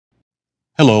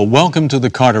Hello, welcome to the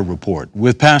Carter Report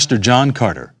with Pastor John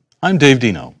Carter. I'm Dave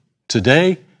Dino.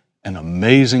 Today, an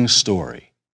amazing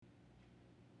story.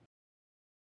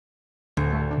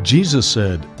 Jesus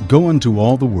said, "Go into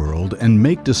all the world and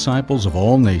make disciples of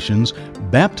all nations,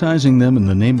 baptizing them in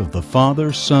the name of the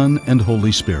Father, Son, and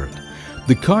Holy Spirit."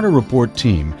 The Carter Report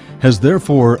team has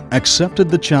therefore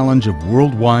accepted the challenge of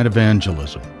worldwide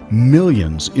evangelism.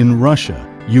 Millions in Russia,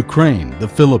 Ukraine, the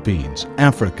Philippines,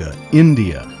 Africa,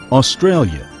 India,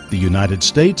 Australia, the United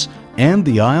States, and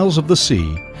the Isles of the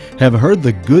Sea have heard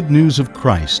the good news of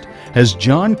Christ as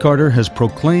John Carter has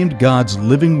proclaimed God's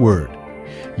living word.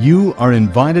 You are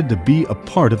invited to be a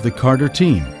part of the Carter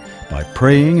team by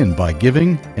praying and by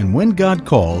giving, and when God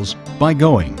calls, by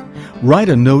going. Write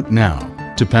a note now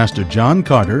to Pastor John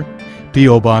Carter,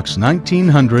 P.O. Box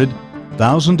 1900,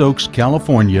 Thousand Oaks,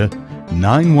 California,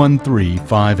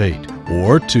 91358,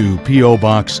 or to P.O.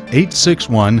 Box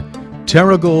 861,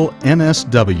 Terrigal,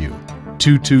 NSW,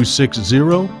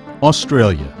 2260,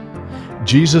 Australia.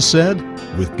 Jesus said,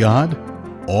 with God,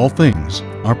 all things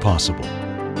are possible.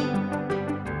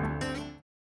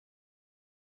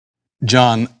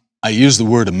 John, I used the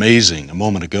word amazing a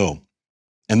moment ago,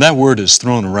 and that word is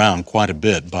thrown around quite a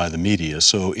bit by the media,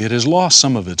 so it has lost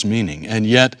some of its meaning, and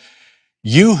yet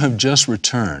you have just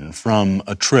returned from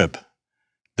a trip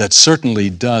that certainly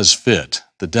does fit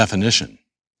the definition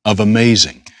of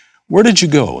amazing. Where did you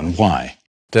go and why?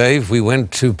 Dave, we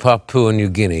went to Papua New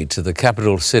Guinea, to the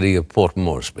capital city of Port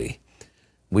Moresby.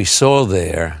 We saw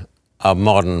there a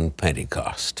modern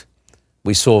Pentecost.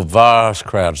 We saw vast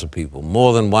crowds of people,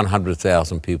 more than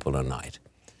 100,000 people a night.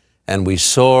 And we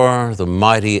saw the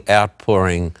mighty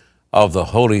outpouring of the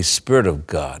Holy Spirit of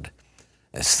God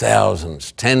as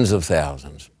thousands, tens of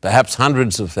thousands, perhaps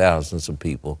hundreds of thousands of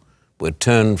people were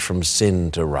turned from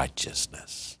sin to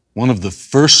righteousness. One of the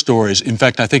first stories, in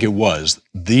fact, I think it was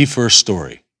the first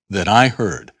story that I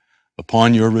heard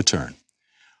upon your return,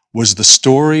 was the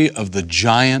story of the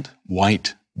giant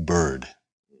white bird.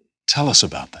 Tell us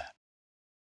about that.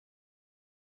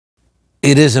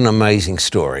 It is an amazing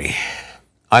story.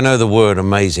 I know the word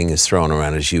amazing is thrown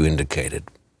around, as you indicated,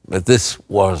 but this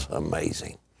was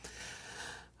amazing.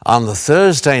 On the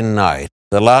Thursday night,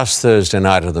 the last Thursday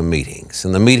night of the meetings,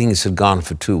 and the meetings had gone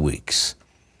for 2 weeks,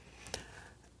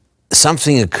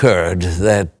 something occurred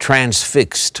that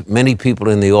transfixed many people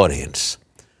in the audience.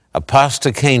 A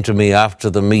pastor came to me after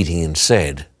the meeting and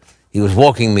said, he was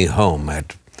walking me home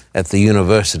at the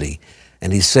university,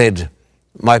 and he said,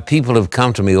 "My people have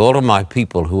come to me, all of my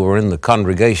people who are in the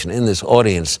congregation, in this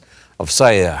audience of,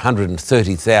 say,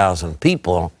 130,000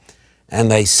 people,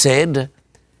 and they said,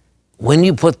 when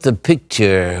you put the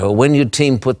picture, or when your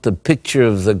team put the picture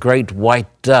of the great white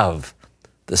dove,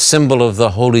 the symbol of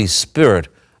the Holy Spirit,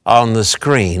 on the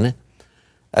screen,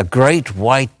 a great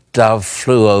white dove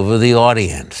flew over the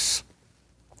audience."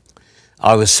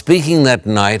 I was speaking that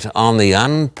night on the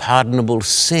unpardonable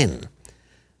sin,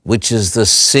 which is the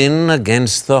sin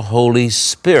against the Holy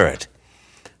Spirit.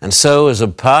 And so as a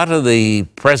part of the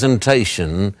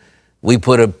presentation, we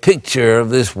put a picture of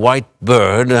this white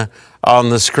bird on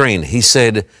the screen. He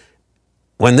said,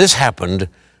 when this happened,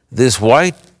 this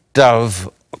white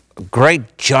dove,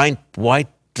 great giant white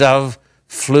dove,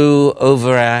 flew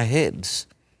over our heads.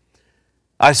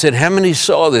 I said, how many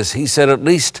saw this? He said, at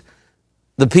least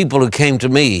the people who came to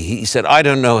me. He said, I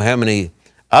don't know how many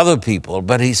other people,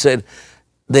 but he said,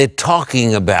 they're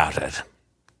talking about it.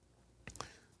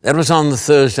 That was on the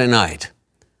Thursday night.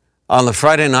 On the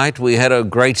Friday night, we had a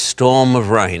great storm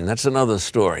of rain. That's another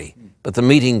story. But the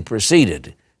meeting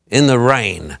proceeded in the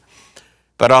rain.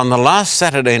 But on the last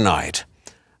Saturday night,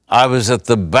 I was at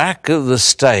the back of the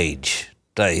stage,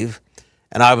 Dave,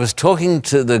 and I was talking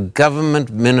to the government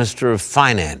minister of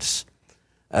finance,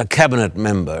 a cabinet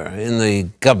member in the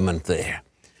government there.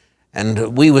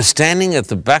 And we were standing at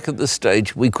the back of the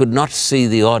stage. We could not see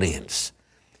the audience.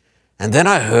 And then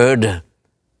I heard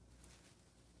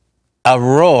a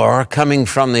roar coming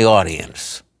from the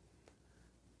audience,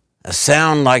 a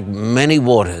sound like many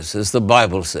waters, as the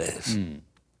Bible says.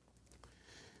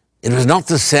 It was not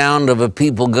the sound of a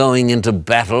people going into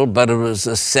battle, but it was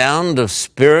a sound of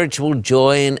spiritual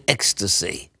joy and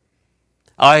ecstasy.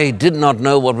 I did not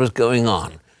know what was going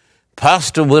on.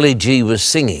 Pastor Willie G was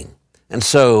singing, and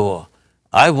so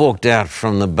I walked out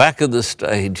from the back of the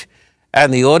stage,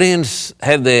 and the audience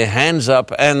had their hands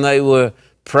up, and they were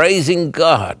praising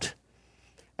God.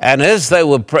 And as they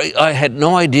were I had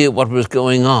no idea what was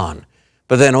going on.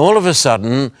 But then all of a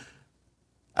sudden,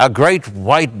 a great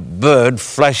white bird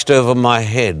flashed over my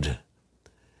head.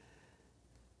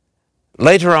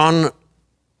 Later on,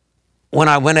 when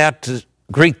I went out to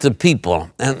greet the people,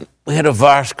 and We had a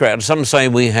vast crowd. Some say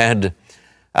we had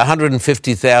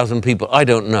 150,000 people. I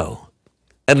don't know.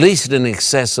 At least in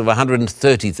excess of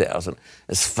 130,000,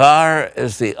 as far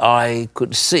as the eye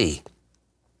could see.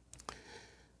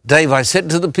 Dave, I said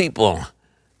to the people,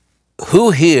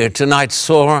 who here tonight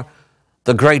saw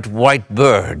the great white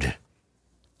bird?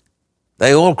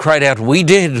 They all cried out, we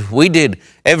did, we did.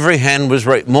 Every hand was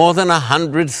raised, more than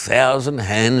 100,000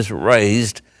 hands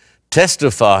raised,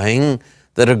 testifying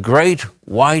that a great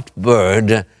white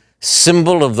bird,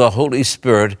 symbol of the Holy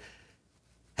Spirit,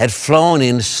 had flown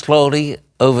in slowly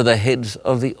over the heads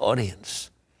of the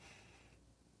audience.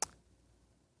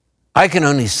 I can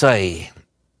only say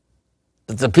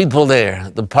that the people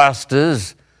there, the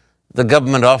pastors, the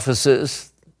government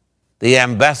officers, the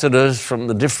ambassadors from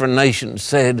the different nations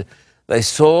said they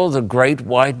saw the great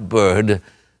white bird,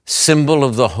 symbol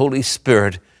of the Holy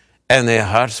Spirit, and their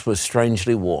hearts were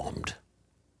strangely warmed.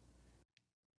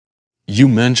 You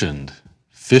mentioned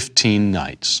 15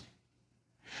 nights.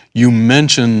 You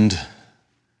mentioned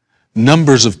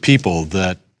numbers of people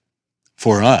that,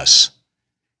 for us,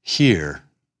 here,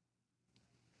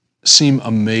 seem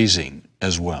amazing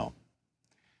as well.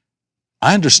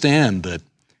 I understand that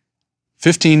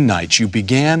 15 nights, you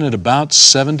began at about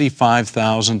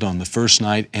 75,000 on the first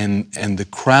night, and the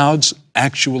crowds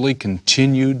actually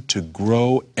continued to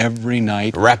grow every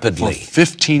night. Rapidly. For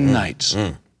 15 nights.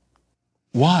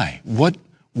 Why? What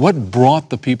brought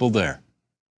the people there?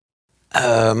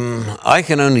 I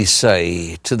can only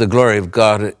say, to the glory of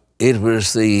God, it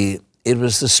was the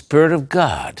Spirit of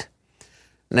God.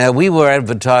 Now, we were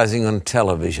advertising on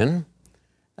television.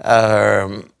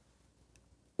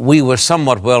 We were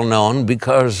somewhat well known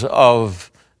because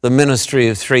of the ministry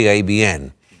of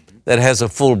 3ABN that has a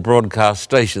full broadcast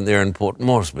station there in Port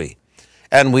Moresby.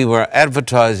 And we were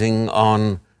advertising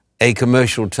on a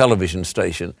commercial television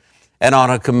station and on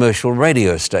a commercial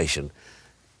radio station.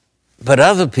 But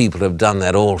other people have done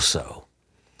that also.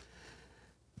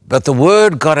 But the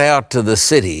word got out to the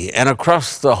city and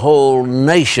across the whole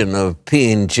nation of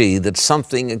PNG that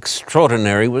something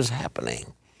extraordinary was happening.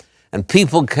 And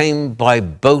people came by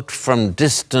boat from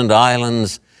distant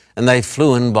islands, and they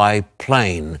flew in by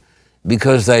plane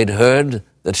because they'd heard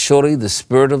that surely the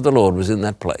Spirit of the Lord was in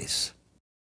that place.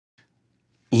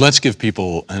 Let's give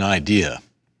people an idea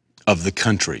of the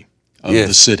country, of Yes.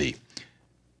 the city.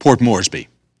 Port Moresby.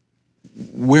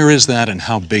 Where is that and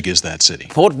how big is that city?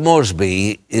 Port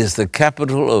Moresby is the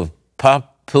capital of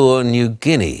Papua New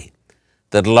Guinea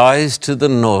that lies to the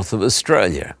north of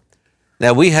Australia.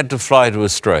 Now, we had to fly to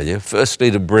Australia, firstly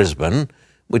to Brisbane,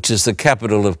 which is the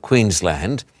capital of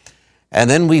Queensland, and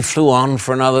then we flew on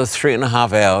for another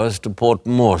 3.5 hours to Port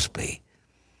Moresby.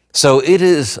 So it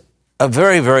is a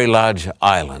very, very large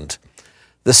island.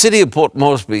 The city of Port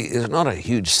Moresby is not a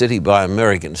huge city by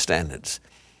American standards.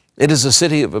 It is a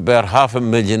city of about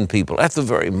 500,000 people, at the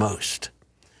very most.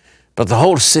 But the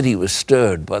whole city was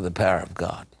stirred by the power of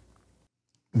God.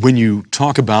 When you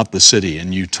talk about the city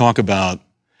and you talk about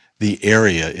the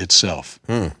area itself,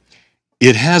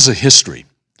 it has a history.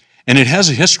 And it has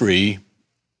a history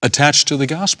attached to the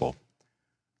gospel.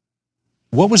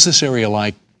 What was this area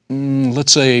like,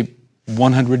 let's say,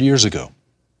 100 years ago?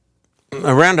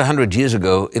 Around 100 years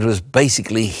ago, it was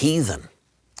basically heathen.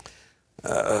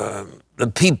 The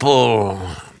people,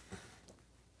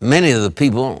 many of the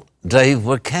people, Dave,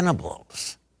 were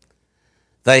cannibals.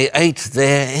 They ate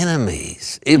their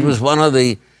enemies. It was one of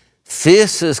the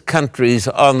fiercest countries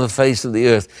on the face of the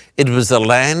earth. It was the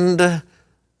land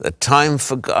that time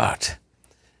forgot.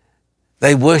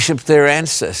 They worshipped their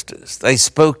ancestors. They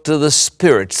spoke to the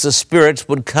spirits. The spirits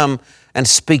would come and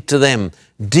speak to them.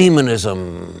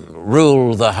 Demonism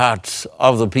ruled the hearts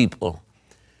of the people.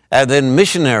 And then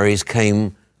missionaries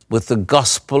came with the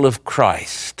gospel of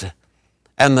Christ.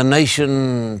 And the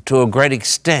nation, to a great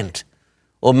extent,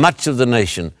 or much of the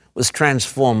nation, was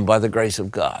transformed by the grace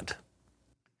of God.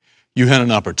 You had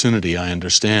an opportunity, I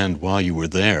understand, while you were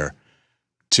there,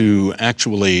 to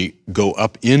actually go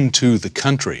up into the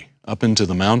country, up into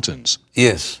the mountains.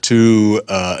 Yes. To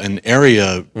an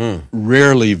area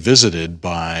rarely visited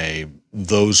by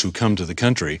those who come to the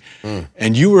country.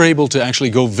 And you were able to actually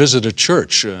go visit a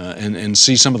church and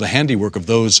see some of the handiwork of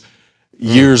those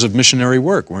years of missionary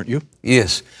work, weren't you?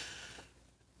 Yes.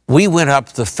 We went up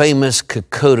the famous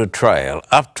Kokoda Trail,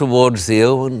 up towards the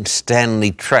Owen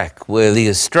Stanley Track, where the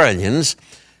Australians,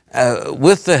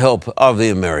 with the help of the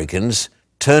Americans,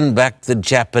 turned back the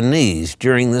Japanese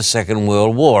during the Second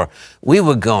World War. We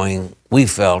were going, we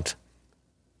felt,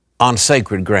 on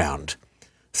sacred ground.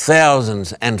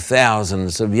 Thousands and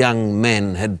thousands of young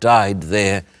men had died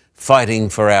there fighting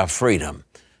for our freedom.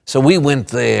 So we went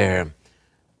there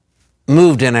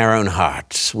moved in our own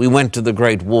hearts. We went to the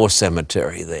great war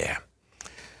cemetery there.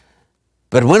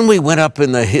 But when we went up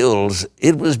in the hills,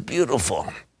 it was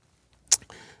beautiful.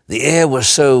 The air was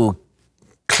so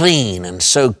clean and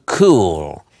so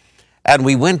cool. And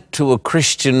we went to a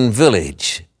Christian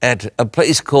village at a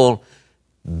place called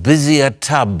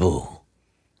Biziatabu.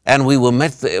 And we were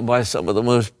met there by some of the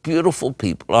most beautiful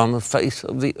people on the face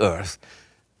of the earth.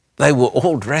 They were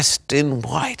all dressed in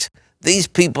white. These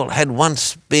people had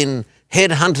once been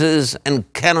headhunters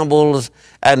and cannibals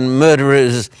and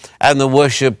murderers and the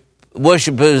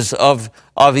worshippers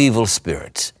of evil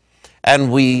spirits.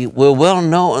 And we were well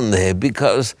known there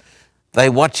because they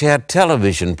watch our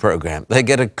television program. They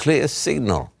get a clear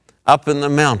signal up in the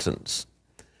mountains.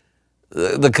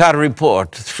 The Carter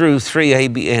Report through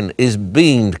 3ABN is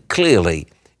beamed clearly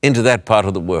into that part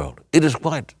of the world. It is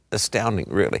quite astounding,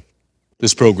 really.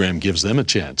 This program gives them a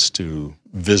chance to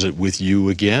visit with you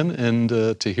again and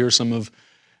to hear some of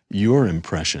your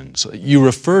impressions. You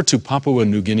refer to Papua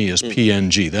New Guinea as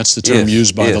PNG. That's the term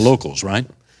used by the locals, right?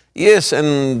 Yes,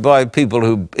 and by people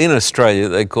who, in Australia,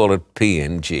 they call it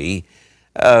PNG,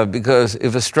 because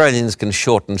if Australians can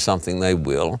shorten something, they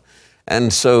will.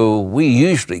 And so we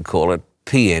usually call it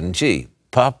PNG,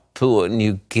 Papua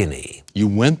New Guinea. You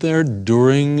went there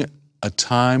during a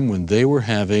time when they were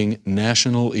having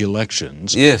national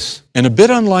elections. Yes. And a bit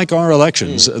unlike our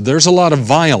elections, there's a lot of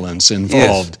violence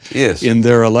involved in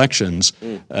their elections.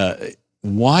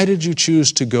 Why did you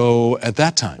choose to go at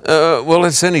that time? Well,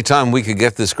 it's any time we could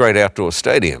get this great outdoor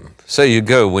stadium. So you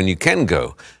go when you can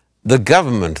go. The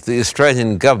government, the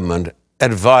Australian government,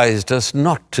 advised us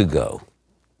not to go.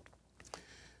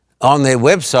 On their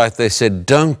website, they said,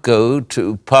 don't go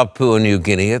to Papua New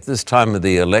Guinea at this time of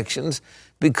the elections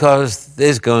because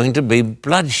there's going to be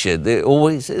bloodshed. There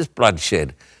always is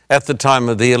bloodshed at the time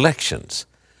of the elections.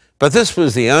 But this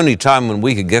was the only time when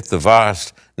we could get the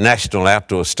vast national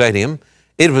outdoor stadium.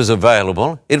 It was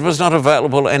available. It was not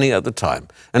available any other time.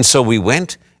 And so we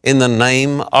went in the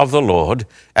name of the Lord,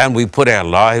 and we put our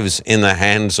lives in the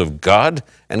hands of God,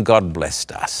 and God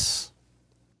blessed us.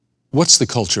 What's the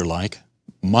culture like?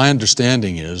 My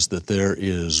understanding is that there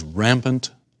is rampant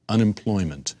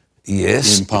unemployment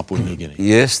in Papua New Guinea.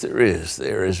 Yes, there is.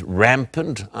 There is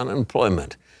rampant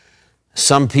unemployment.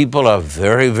 Some people are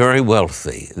very, very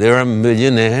wealthy. There are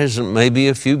millionaires and maybe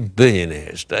a few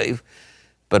billionaires, Dave.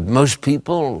 But most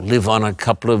people live on a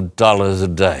couple of dollars a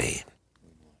day.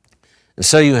 And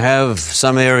so you have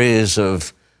some areas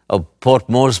of Port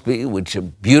Moresby, which are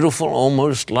beautiful,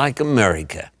 almost like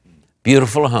America.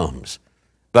 Beautiful homes.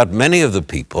 But many of the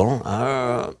people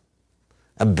are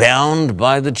bound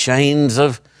by the chains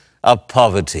of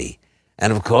poverty.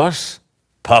 And of course,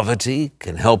 poverty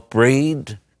can help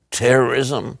breed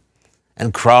terrorism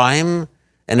and crime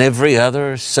and every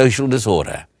other social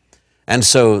disorder. And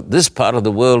so this part of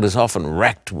the world is often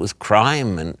racked with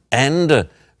crime and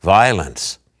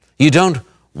violence. You don't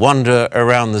wander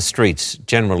around the streets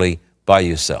generally by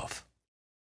yourself.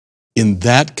 In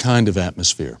that kind of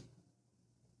atmosphere,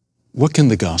 what can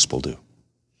the gospel do?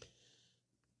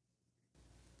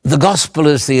 The gospel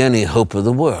is the only hope of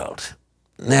the world.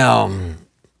 Now,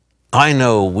 I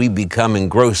know we become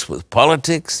engrossed with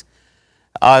politics.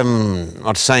 I'm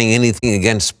not saying anything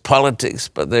against politics,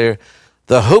 but the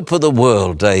hope of the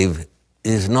world, Dave,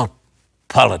 is not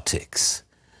politics.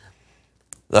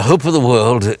 The hope of the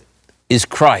world is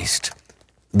Christ,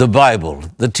 the Bible,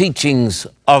 the teachings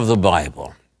of the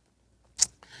Bible.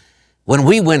 When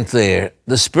we went there,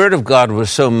 the Spirit of God was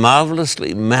so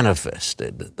marvelously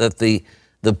manifested that the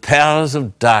powers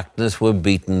of darkness were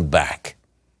beaten back.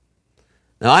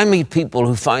 Now, I meet people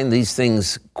who find these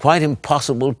things quite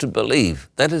impossible to believe.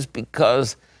 That is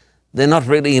because they're not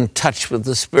really in touch with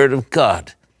the Spirit of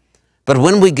God. But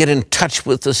when we get in touch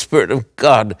with the Spirit of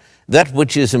God, that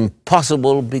which is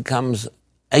impossible becomes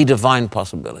a divine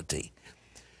possibility.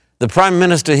 The Prime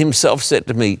Minister himself said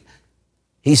to me,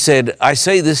 he said, I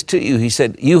say this to you, he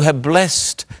said, you have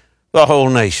blessed the whole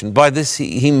nation. By this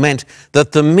he meant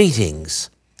that the meetings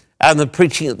and the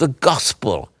preaching of the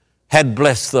gospel had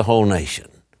blessed the whole nation.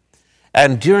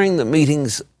 And during the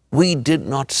meetings, we did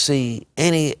not see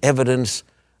any evidence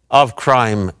of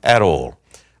crime at all.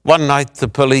 One night the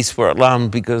police were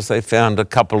alarmed because they found a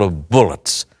couple of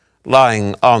bullets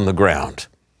lying on the ground.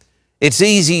 It's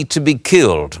easy to be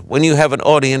killed when you have an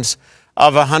audience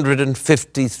of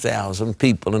 150,000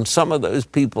 people, and some of those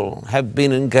people have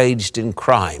been engaged in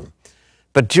crime.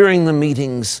 But during the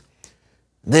meetings,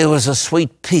 there was a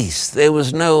sweet peace. There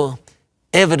was no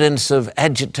evidence of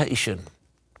agitation.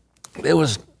 There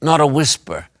was not a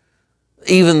whisper.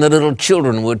 Even the little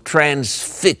children were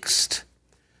transfixed.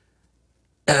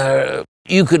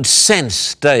 you could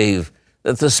sense, Dave,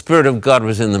 that the Spirit of God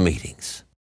was in the meetings.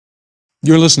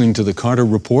 You're listening to the Carter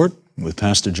Report with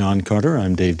Pastor John Carter.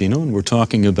 I'm Dave Dino, and we're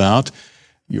talking about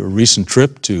your recent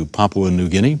trip to Papua New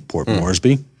Guinea, Port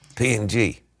Moresby.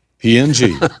 PNG.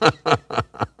 PNG.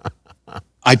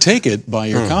 I take it by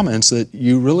your comments that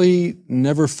you really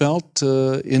never felt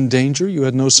in danger. You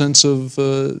had no sense of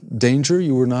danger.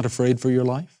 You were not afraid for your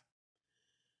life.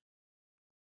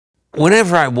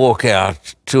 Whenever I walk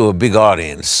out to a big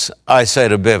audience, I say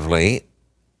to Beverly,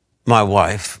 my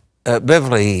wife,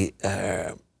 Beverly,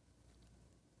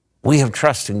 we have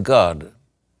trust in God,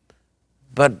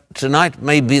 but tonight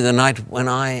may be the night when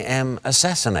I am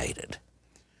assassinated.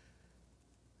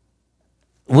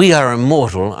 We are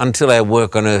immortal until our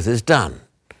work on earth is done.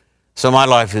 So my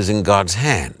life is in God's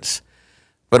hands.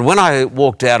 But when I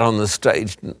walked out on the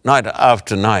stage night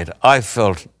after night, I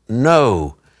felt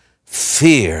no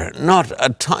fear, not a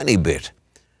tiny bit.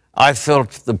 I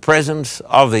felt the presence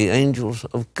of the angels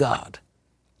of God.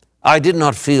 I did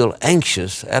not feel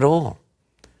anxious at all.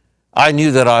 I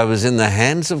knew that I was in the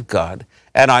hands of God,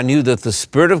 and I knew that the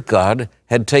Spirit of God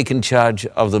had taken charge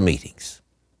of the meetings.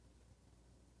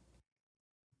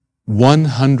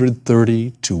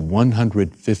 130 to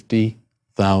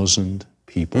 150,000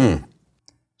 people.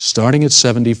 Starting at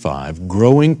 75,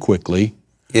 growing quickly.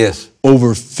 Yes.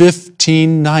 Over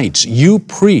 15 nights. You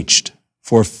preached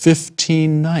for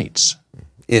 15 nights.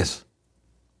 Yes.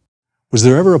 Was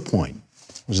there ever a point,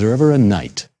 was there ever a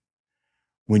night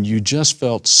when you just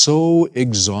felt so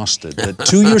exhausted that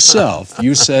to yourself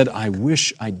you said, I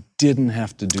wish I didn't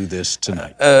have to do this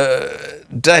tonight?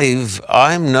 Dave,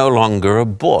 I'm no longer a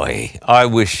boy. I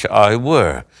wish I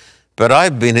were. But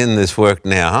I've been in this work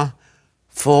now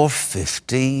for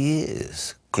 50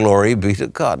 years. Glory be to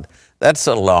God. That's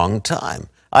a long time.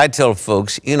 I tell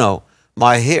folks, you know,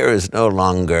 my hair is no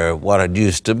longer what it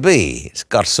used to be. It's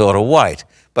got sort of white.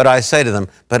 But I say to them,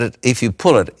 if you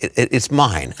pull it, it's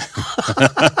mine.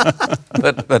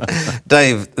 but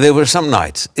Dave, there were some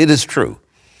nights, it is true,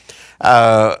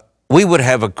 we would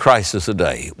have a crisis a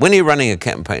day. When you're running a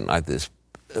campaign like this,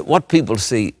 what people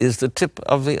see is the tip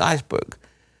of the iceberg.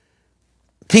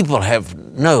 People have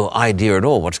no idea at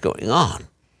all what's going on.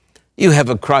 You have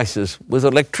a crisis with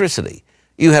electricity.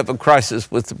 You have a crisis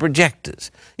with the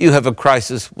projectors. You have a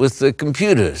crisis with the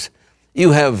computers.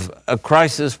 You have a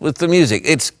crisis with the music.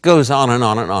 It goes on and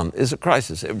on and on. There's a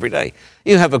crisis every day.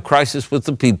 You have a crisis with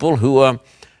the people who are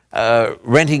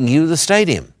renting you the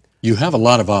stadium. You have a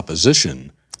lot of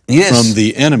opposition from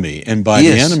the enemy. And by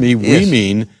the enemy, we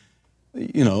mean,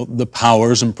 you know, the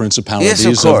powers and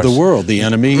principalities of the world. The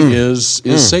enemy is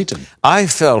Satan. I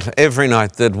felt every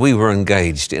night that we were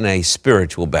engaged in a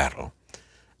spiritual battle.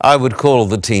 I would call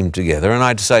the team together and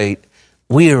I'd say,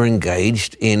 we are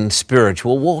engaged in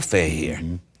spiritual warfare here.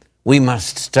 We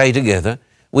must stay together.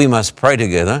 We must pray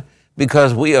together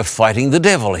because we are fighting the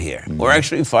devil here. We're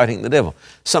actually fighting the devil.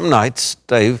 Some nights,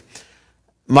 Dave,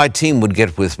 my team would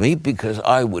get with me because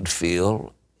I would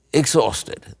feel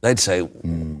exhausted. They'd say,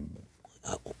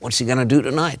 what's he going to do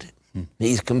tonight?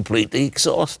 He's completely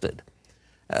exhausted.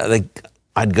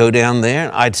 I'd go down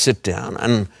there, I'd sit down,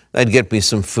 and they'd get me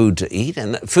some food to eat.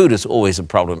 And food is always a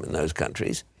problem in those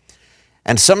countries.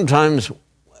 And sometimes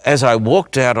as I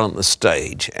walked out on the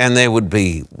stage, and there would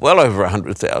be well over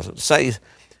 100,000, say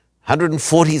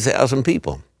 140,000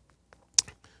 people,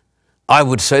 I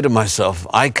would say to myself,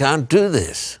 I can't do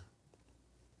this.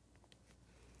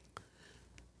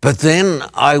 But then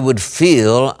I would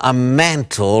feel a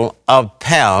mantle of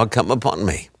power come upon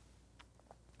me.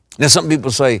 Now some people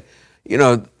say, you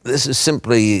know, this is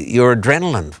simply your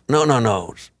adrenaline. No,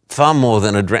 it's far more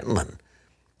than adrenaline.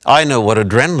 I know what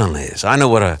adrenaline is. I know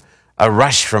what a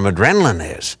rush from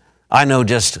adrenaline is. I know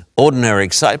just ordinary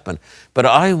excitement. But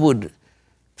I would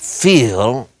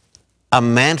feel a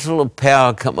mantle of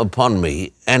power come upon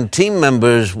me, and team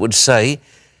members would say,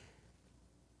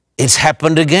 it's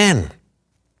happened again.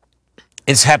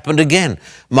 It's happened again.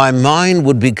 My mind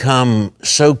would become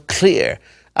so clear.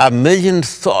 1,000,000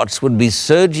 thoughts would be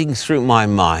surging through my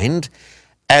mind,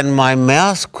 and my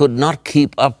mouth could not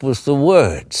keep up with the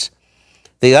words.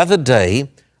 The other day,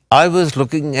 I was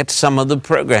looking at some of the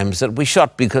programs that we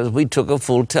shot because we took a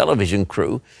full television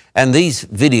crew, and these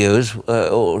videos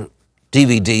or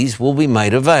DVDs will be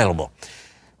made available.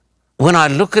 When I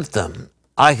look at them,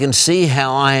 I can see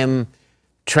how I am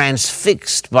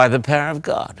transfixed by the power of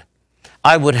God.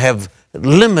 I would have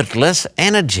limitless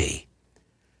energy.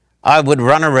 I would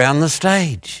run around the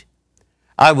stage.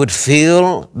 I would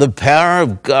feel the power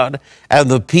of God, and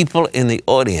the people in the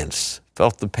audience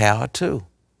felt the power too.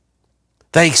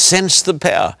 They sensed the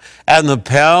power, and the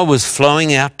power was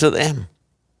flowing out to them.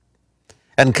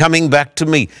 and coming back to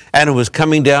me, and it was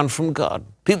coming down from God.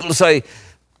 People say,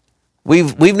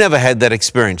 we've never had that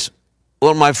experience.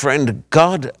 Well, my friend,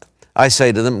 God, I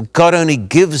say to them, God only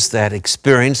gives that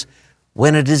experience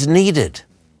when it is needed.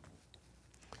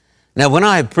 Now, when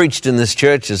I have preached in this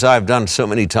church, as I've done so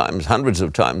many times, hundreds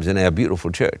of times in our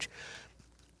beautiful church,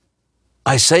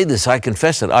 I say this, I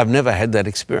confess it, I've never had that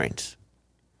experience.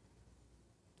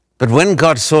 But when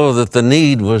God saw that the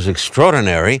need was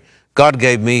extraordinary, God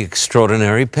gave me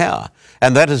extraordinary power.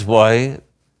 And that is why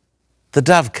the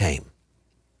dove came.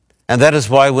 And that is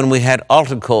why when we had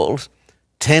altar calls,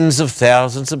 tens of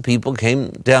thousands of people came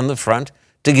down the front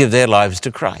to give their lives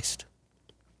to Christ.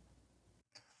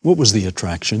 What was the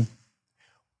attraction?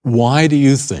 Why do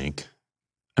you think,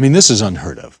 I mean, this is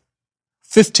unheard of,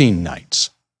 15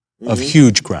 nights of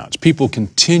huge crowds, people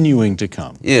continuing to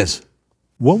come. Yes.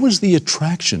 What was the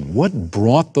attraction? What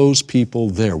brought those people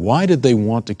there? Why did they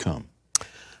want to come?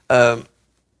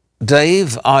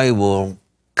 Dave, I will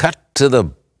get to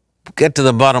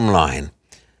the bottom line.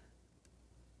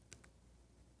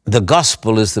 The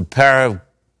gospel is the power of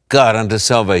God unto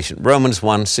salvation. Romans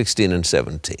 1:16 and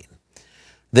 17.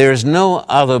 There is no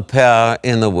other power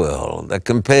in the world that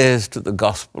compares to the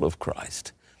gospel of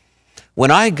Christ. When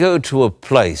I go to a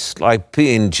place like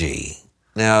PNG,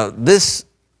 now this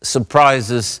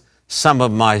surprises some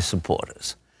of my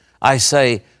supporters. I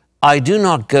say, I do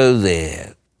not go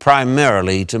there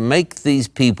primarily to make these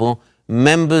people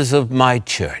members of my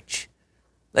church.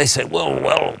 They say,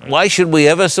 well, why should we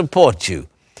ever support you?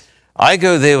 I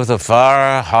go there with a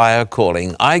far higher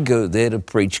calling. I go there to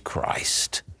preach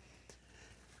Christ.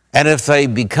 And if they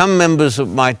become members of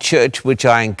my church, which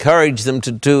I encourage them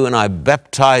to do, and I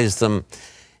baptize them,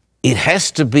 it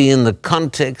has to be in the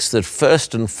context that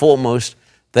first and foremost,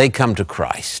 they come to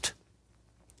Christ.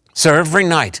 So every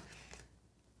night,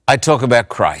 I talk about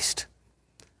Christ.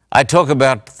 I talk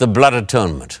about the blood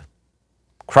atonement,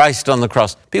 Christ on the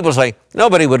cross. People say,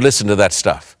 nobody would listen to that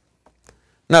stuff.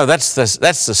 No, that's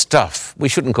the stuff. We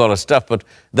shouldn't call it stuff, but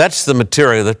that's the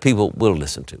material that people will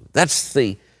listen to. That's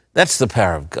the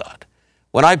power of God.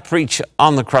 When I preach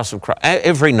on the cross of Christ,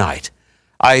 every night,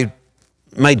 I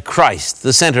made Christ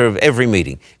the center of every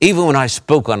meeting. Even when I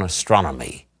spoke on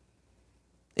astronomy,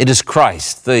 it is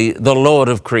Christ, the Lord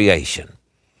of creation.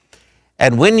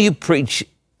 And when you preach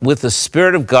with the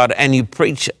Spirit of God and you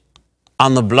preach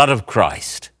on the blood of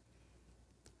Christ,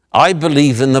 I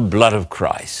believe in the blood of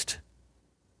Christ.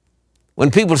 When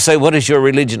people say, what is your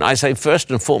religion? I say, first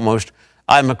and foremost,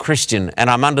 I'm a Christian and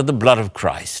I'm under the blood of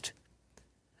Christ.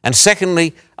 And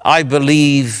secondly, I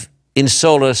believe in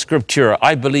sola scriptura.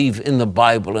 I believe in the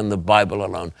Bible and the Bible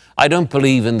alone. I don't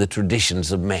believe in the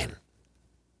traditions of men.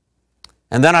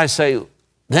 And then I say,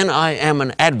 then I am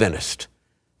an Adventist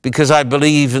because I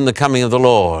believe in the coming of the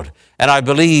Lord and I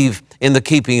believe in the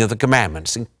keeping of the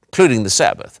commandments, including the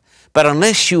Sabbath. But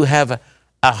unless you have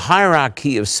a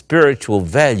hierarchy of spiritual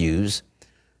values,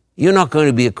 you're not going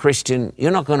to be a Christian,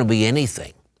 you're not going to be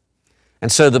anything.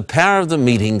 And so the power of the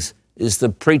meetings is the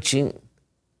preaching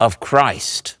of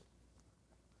Christ.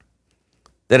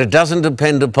 That it doesn't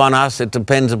depend upon us, it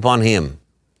depends upon Him.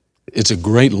 It's a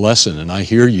great lesson, and I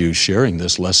hear you sharing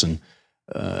this lesson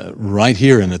right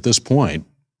here and at this point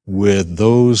with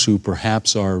those who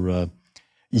perhaps are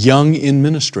young in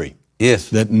ministry. Yes.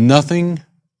 That nothing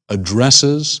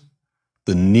addresses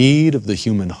the need of the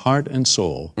human heart and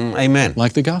soul Amen.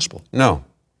 like the gospel. No.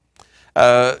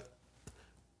 I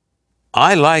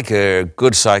like a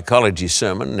good psychology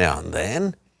sermon now and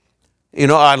then. You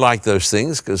know, I like those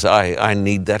things because I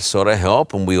need that sort of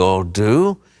help, and we all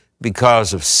do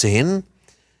because of sin.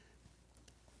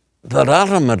 But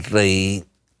ultimately,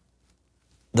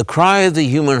 the cry of the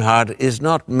human heart is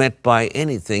not met by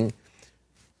anything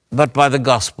but by the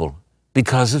gospel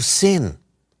because of sin.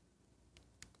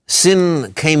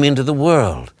 Sin came into the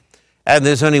world, and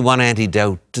there's only one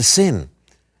antidote to sin,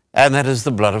 and that is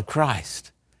the blood of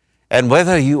Christ. And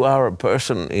whether you are a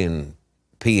person in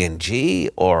PNG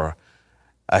or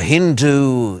a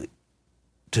Hindu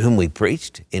to whom we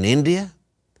preached in India,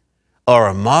 or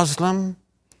a Muslim,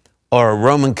 or a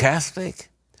Roman Catholic,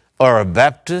 or a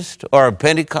Baptist, or a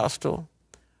Pentecostal,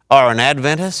 or an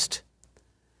Adventist,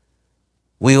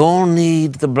 we all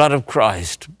need the blood of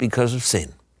Christ because of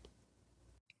sin.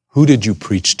 Who did you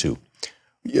preach to?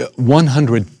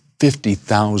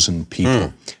 150,000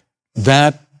 people.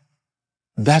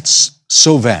 That's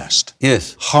so vast.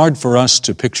 Yes. Hard for us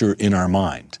to picture in our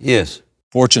mind. Yes.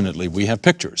 Fortunately, we have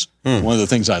pictures. One of the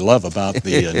things I love about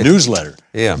the newsletter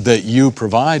that you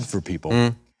provide for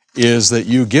people is that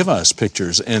you give us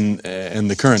pictures, and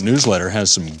the current newsletter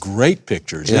has some great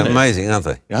pictures in it. Amazing, aren't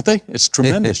they? Aren't they? It's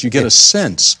tremendous. You get a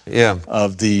sense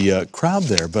of the crowd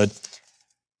there. But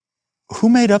who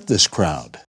made up this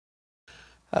crowd?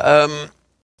 The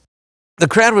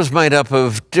crowd was made up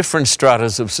of different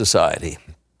stratas of society.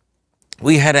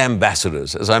 We had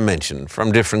ambassadors, as I mentioned,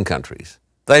 from different countries.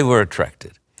 They were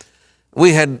attracted.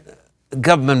 We had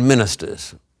government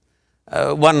ministers.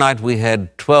 One night we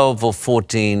had 12 or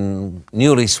 14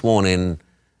 newly sworn in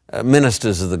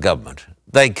ministers of the government.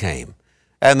 They came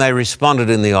and they responded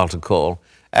in the altar call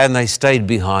and they stayed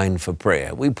behind for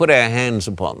prayer. We put our hands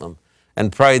upon them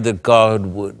and prayed that God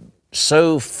would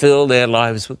so fill their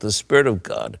lives with the Spirit of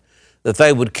God that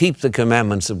they would keep the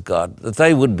commandments of God, that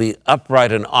they would be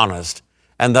upright and honest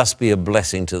and thus be a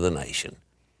blessing to the nation.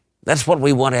 That's what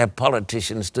we want our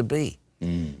politicians to be.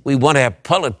 We want our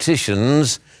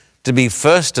politicians to be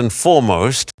first and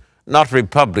foremost not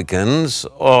Republicans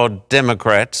or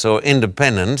Democrats or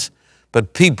independents,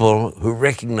 but people who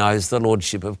recognize the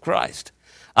Lordship of Christ.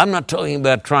 I'm not talking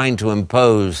about trying to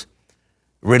impose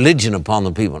religion upon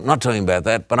the people. I'm not talking about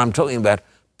that, but I'm talking about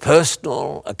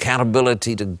personal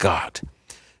accountability to God.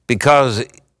 Because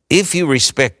if you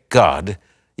respect God,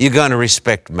 you're going to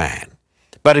respect man.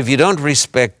 But if you don't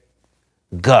respect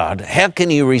God, how can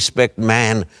you respect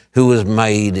man who was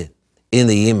made in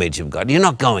the image of God? You're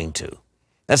not going to.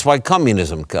 That's why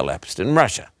communism collapsed in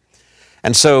Russia.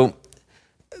 And so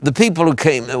the people who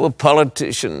came, there were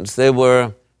politicians, there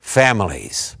were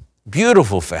families,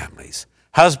 beautiful families,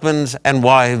 husbands and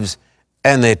wives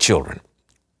and their children,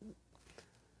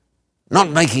 not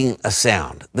making a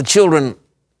sound. The children,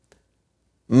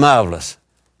 marvelous.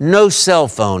 No cell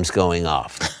phones going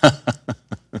off.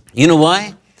 You know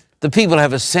why? The people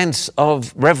have a sense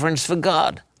of reverence for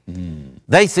God.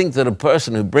 They think that a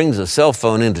person who brings a cell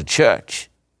phone into church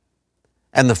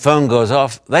and the phone goes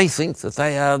off, they think that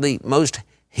they are the most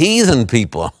heathen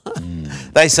people.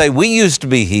 They say, we used to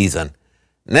be heathen.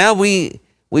 Now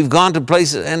we've gone to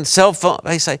places and cell phone.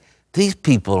 They say, these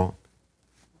people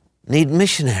need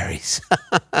missionaries.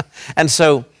 And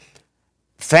so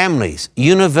families,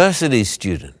 university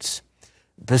students,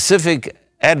 Pacific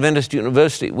Adventist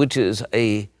University, which is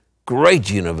a great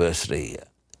university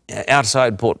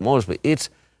outside Port Moresby. It's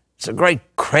a great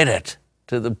credit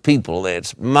to the people there.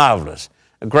 It's marvelous.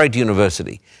 A great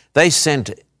university. They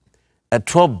sent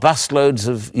 12 busloads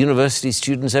of university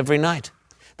students every night.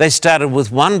 They started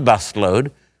with one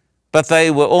busload, but they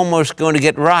were almost going to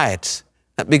get riots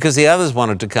because the others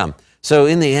wanted to come. So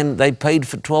in the end, they paid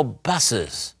for 12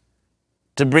 buses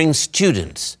to bring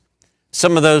students.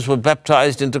 Some of those were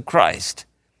baptized into Christ.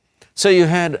 So you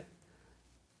had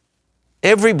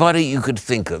everybody you could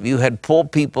think of. You had poor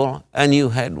people and you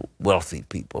had wealthy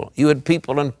people. You had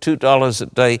people on $2 a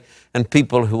day and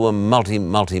people who were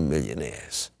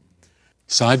multi-millionaires.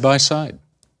 Side by side.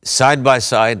 Side by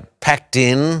side, packed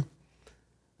in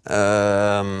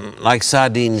like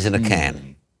sardines in a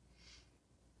can.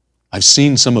 I've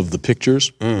seen some of the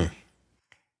pictures.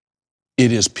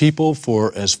 It is people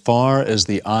for as far as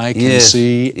the eye can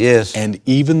see. Yes. And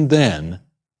even then,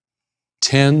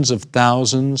 tens of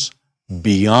thousands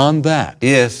beyond that.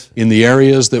 Yes. In the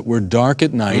areas that were dark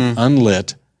at night,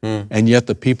 unlit, and yet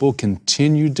the people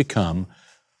continued to come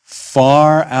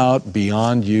far out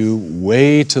beyond you,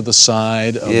 way to the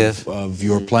side of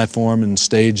your platform and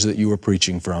stage that you were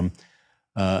preaching from.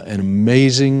 An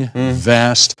amazing,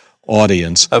 vast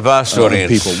audience. A vast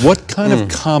audience. Of people. What kind of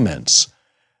comments?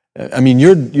 I mean,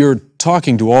 you're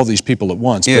talking to all these people at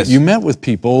once, but you met with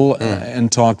people and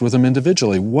talked with them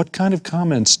individually. What kind of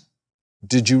comments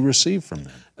did you receive from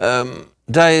them?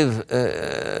 Dave,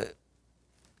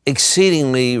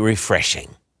 exceedingly refreshing.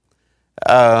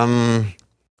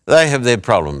 They have their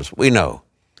problems, we know,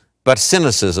 but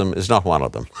cynicism is not one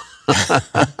of them.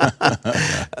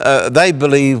 They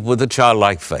believe with a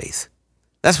childlike faith.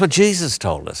 That's what Jesus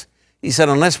told us. He said,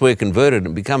 unless we're converted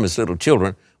and become as little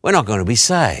children, we're not going to be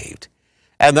saved.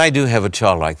 And they do have a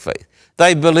childlike faith.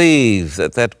 They believe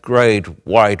that that great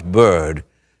white bird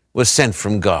was sent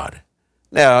from God.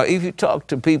 Now, if you talk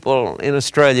to people in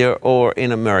Australia or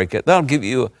in America, they'll give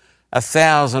you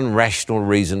 1,000 rational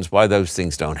reasons why those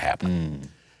things don't happen.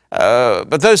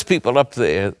 But those people up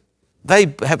there,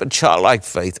 they have a childlike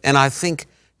faith, and I think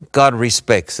God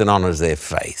respects and honors their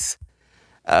faith.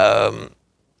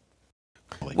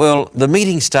 Well, the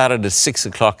meeting started at 6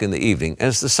 o'clock in the evening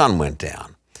as the sun went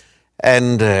down.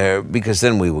 And because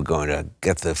then we were going to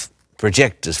get the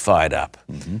projectors fired up.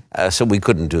 So we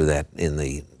couldn't do that in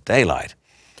the daylight.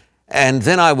 And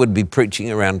then I would be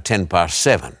preaching around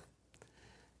 7:10.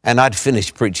 And I'd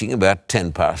finished preaching about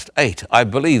 10 past 8. I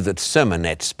believe that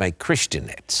sermonettes make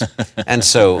Christianettes. And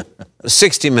so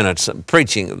 60 minutes of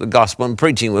preaching of the gospel and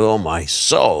preaching with all my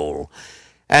soul.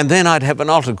 And then I'd have an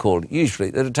altar call,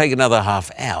 usually, that would take another half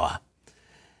hour.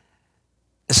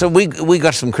 So we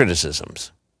got some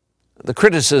criticisms. The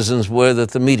criticisms were that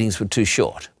the meetings were too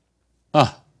short.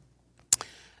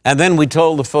 And then we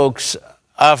told the folks,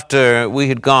 after we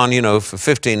had gone, for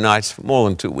 15 nights, for more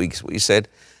than 2 weeks, we said,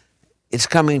 it's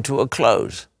coming to a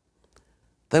close.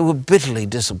 They were bitterly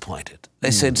disappointed.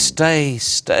 They said, stay,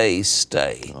 stay,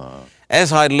 stay.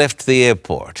 As I left the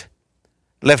airport,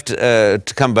 to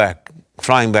come back,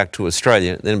 flying back to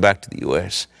Australia, then back to the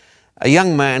US, a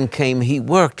young man came. He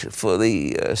worked for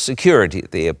the security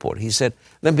at the airport. He said,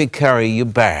 let me carry your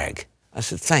bag. I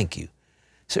said, thank you.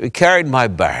 So he carried my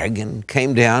bag and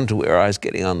came down to where I was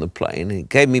getting on the plane. He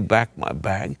gave me back my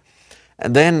bag.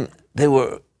 And then there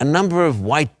were a number of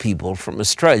white people from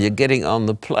Australia getting on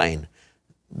the plane.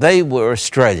 They were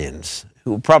Australians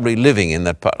who were probably living in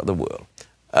that part of the world.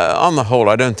 On the whole,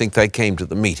 I don't think they came to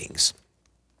the meetings.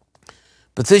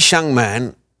 But this young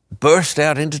man burst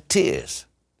out into tears.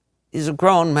 He's a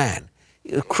grown man.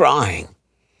 He was crying.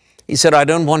 He said, I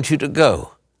don't want you to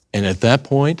go. And at that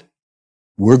point,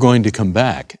 we're going to come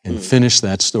back and finish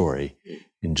that story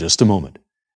in just a moment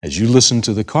as you listen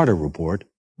to the Carter Report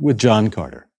with John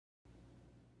Carter.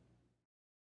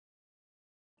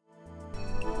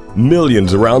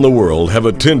 Millions around the world have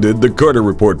attended the Carter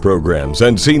Report programs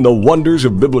and seen the wonders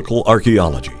of biblical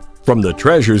archaeology. From the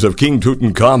treasures of King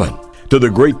Tutankhamun to the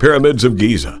Great Pyramids of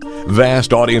Giza,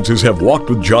 vast audiences have walked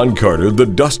with John Carter the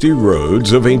dusty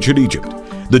roads of ancient Egypt.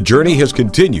 The journey has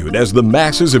continued as the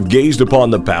masses have gazed upon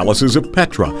the palaces of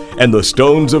Petra and the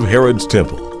stones of Herod's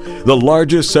temple. The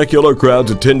largest secular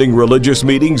crowds attending religious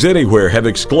meetings anywhere have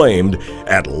exclaimed,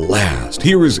 "At last,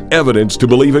 here is evidence to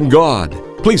believe in God."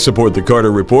 Please support the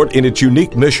Carter Report in its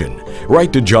unique mission.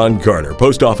 Write to John Carter,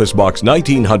 Post Office Box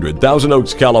 1900, Thousand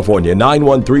Oaks, California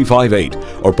 91358,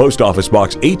 or Post Office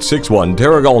Box 861,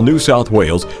 Terrigal, New South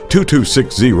Wales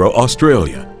 2260,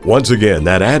 Australia. Once again,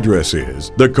 that address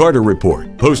is the Carter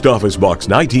Report, Post Office Box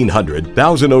 1900,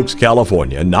 Thousand Oaks,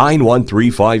 California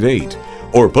 91358,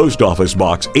 or Post Office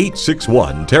Box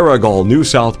 861, Terrigal, New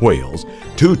South Wales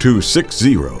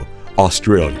 2260,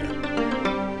 Australia.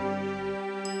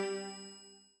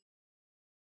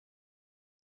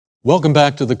 Welcome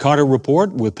back to the Carter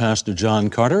Report with Pastor John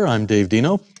Carter. I'm Dave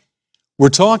Dino. We're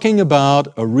talking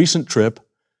about a recent trip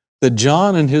that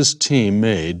John and his team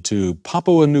made to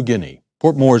Papua New Guinea,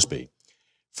 Port Moresby,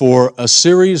 for a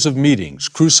series of meetings,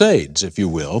 crusades, if you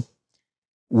will,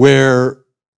 where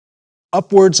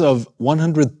upwards of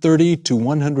 130 to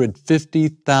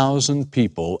 150,000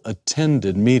 people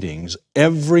attended meetings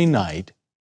every night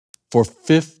for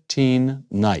 15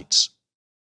 nights.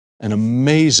 An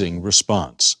amazing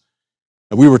response.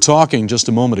 We were talking just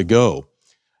a moment ago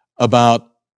about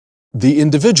the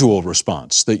individual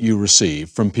response that you receive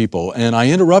from people, and I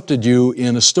interrupted you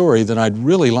in a story that I'd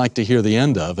really like to hear the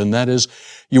end of, and that is,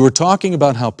 you were talking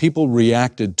about how people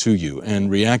reacted to you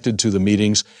and reacted to the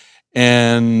meetings,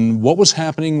 and what was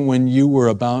happening when you were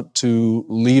about to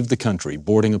leave the country,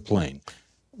 boarding a plane.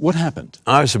 What happened?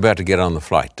 I was about to get on the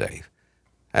flight, Dave,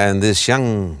 and this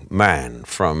young man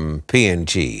from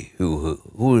PNG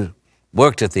who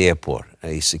worked at the airport,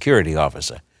 a security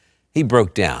officer, he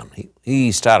broke down.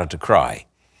 He started to cry.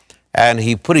 And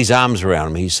he put his arms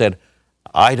around me. He said,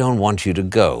 I don't want you to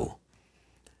go.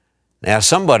 Now,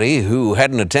 somebody who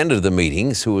hadn't attended the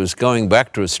meetings, who was going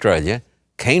back to Australia,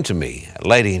 came to me, a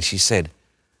lady, and she said,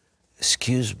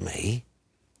 excuse me,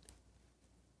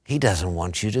 he doesn't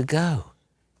want you to go.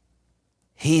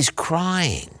 He's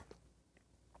crying.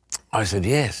 I said,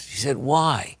 yes. She said,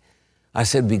 why? I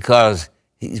said, because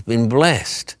he's been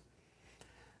blessed.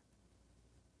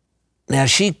 Now,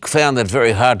 she found that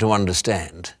very hard to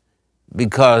understand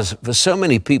because for so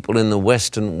many people in the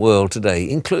Western world today,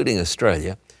 including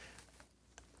Australia,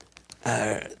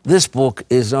 this book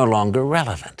is no longer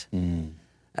relevant.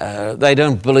 They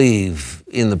don't believe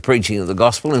in the preaching of the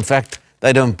gospel. In fact,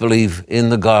 they don't believe in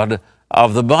the God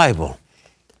of the Bible.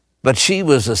 But she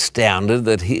was astounded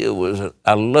that here was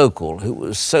a local who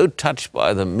was so touched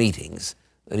by the meetings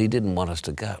that he didn't want us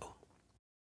to go.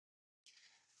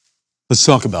 Let's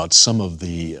talk about some of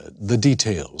the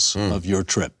details of your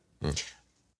trip.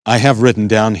 I have written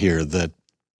down here that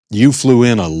you flew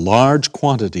in a large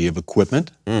quantity of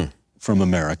equipment from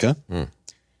America.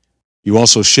 You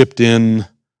also shipped in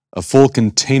a full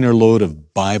container load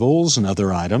of Bibles and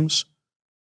other items.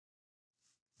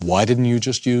 Why didn't you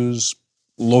just use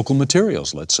local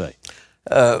materials, let's say?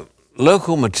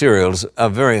 Local materials are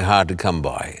very hard to come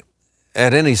by.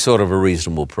 at any sort of a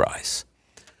reasonable price.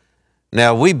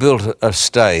 Now, we built a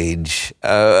stage.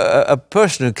 A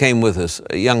person who came with us,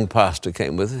 a young pastor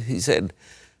came with us, he said,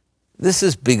 "This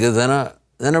is bigger than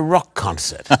a rock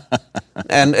concert."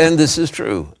 and this is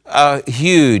true. A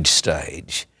huge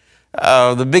stage.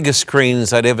 The biggest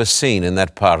screens I'd ever seen in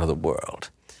that part of the world.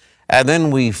 And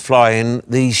then we fly in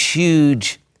these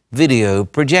huge video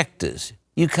projectors.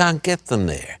 You can't get them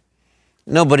there.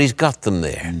 Nobody's got them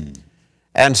there.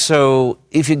 And so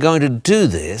if you're going to do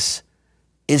this,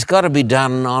 it's got to be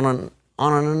done on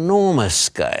an enormous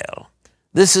scale.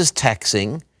 This is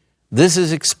taxing, this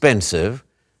is expensive,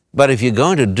 but if you're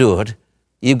going to do it,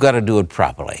 you've got to do it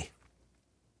properly.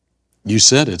 You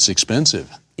said it's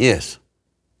expensive. Yes.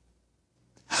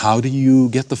 How do you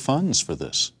get the funds for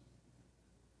this?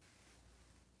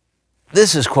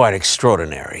 This is quite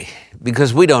extraordinary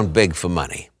because we don't beg for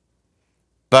money,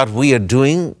 but we are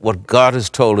doing what God has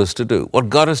told us to do, what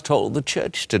God has told the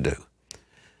church to do.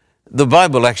 The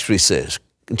Bible actually says,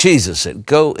 Jesus said,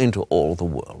 "Go into all the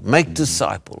world, make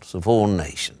disciples of all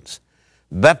nations,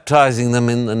 baptizing them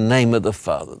in the name of the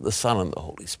Father, the Son, and the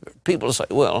Holy Spirit." People say,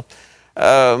 well,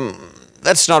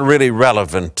 that's not really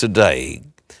relevant today.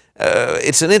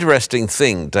 It's an interesting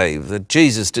thing, Dave, that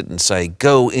Jesus didn't say,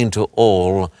 "Go into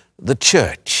all the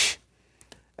church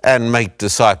and make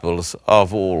disciples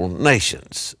of all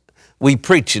nations." We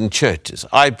preach in churches.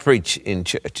 I preach in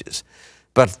churches.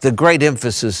 But the great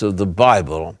emphasis of the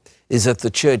Bible is that the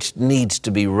church needs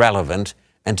to be relevant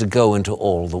and to go into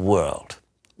all the world.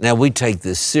 Now, we take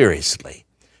this seriously,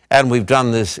 and we've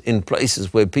done this in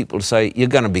places where people say, "You're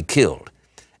going to be killed,"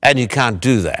 and you can't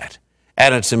do that,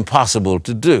 and it's impossible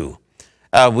to do.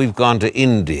 We've gone to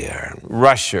India, and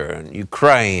Russia, and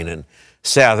Ukraine, and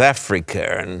South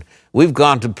Africa, and we've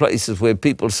gone to places where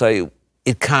people say,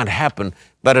 "It can't happen,"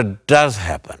 but it does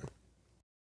happen.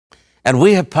 And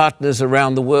we have partners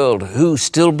around the world who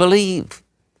still believe.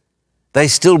 They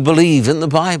still believe in the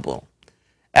Bible,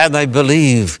 and they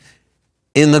believe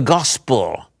in the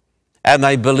gospel, and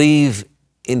they believe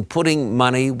in putting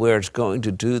money where it's going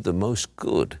to do the most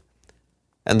good.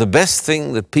 And the best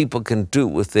thing that people can do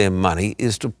with their money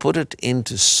is to put it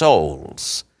into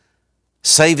souls,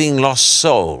 saving lost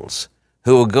souls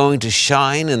who are going to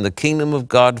shine in the kingdom of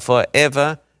God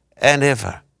forever and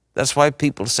ever. That's why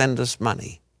people send us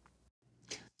money.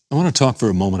 I want to talk for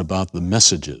a moment about the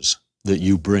messages that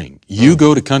you bring. You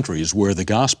go to countries where the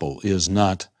gospel is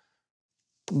not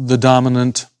the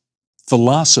dominant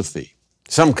philosophy.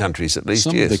 Some countries at least,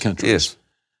 Some yes. of the countries. Yes.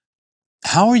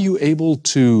 How are you able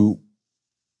to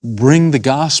bring the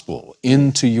gospel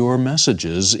into your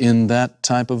messages in that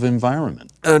type of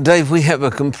environment? Dave, we have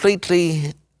a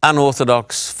completely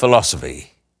unorthodox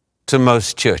philosophy to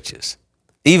most churches.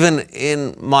 Even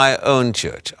in my own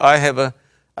church, I have a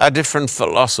different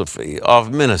philosophy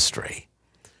of ministry.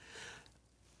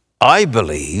 I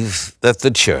believe that the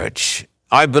church,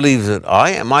 I believe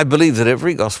that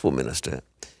every gospel minister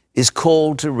is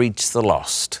called to reach the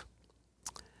lost.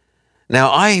 Now,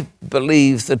 I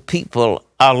believe that people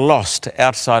are lost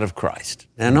outside of Christ.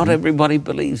 Now, not everybody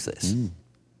believes this.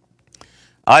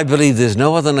 I believe there's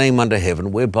no other name under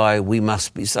heaven whereby we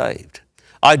must be saved.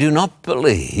 I do not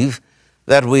believe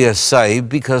that we are saved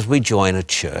because we join a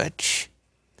church.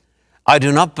 I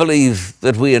do not believe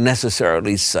that we are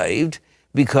necessarily saved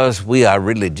because we are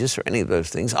religious or any of those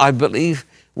things. I believe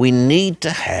we need to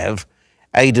have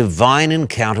a divine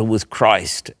encounter with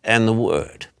Christ and the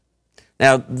Word.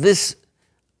 Now, this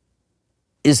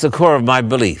is the core of my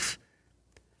belief.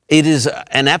 It is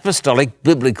an apostolic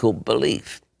biblical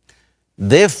belief.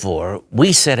 Therefore,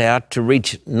 we set out to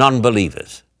reach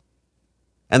non-believers,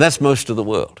 and that's most of the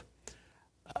world.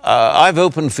 I've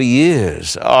opened for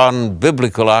years on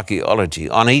biblical archaeology,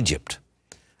 on Egypt.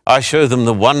 I show them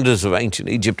the wonders of ancient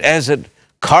Egypt as it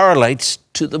correlates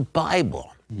to the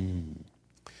Bible.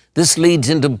 This leads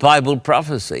into Bible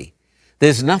prophecy.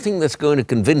 There's nothing that's going to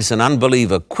convince an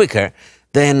unbeliever quicker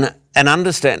than an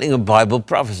understanding of Bible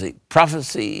prophecy.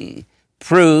 Prophecy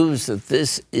proves that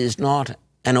this is not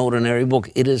an ordinary book.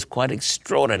 It is quite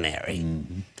extraordinary.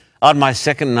 On my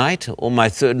second night or my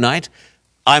third night,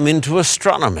 I'm into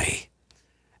astronomy,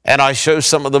 and I show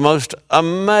some of the most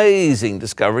amazing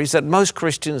discoveries that most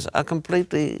Christians are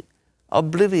completely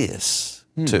oblivious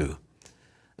to.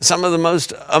 Some of the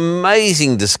most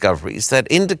amazing discoveries that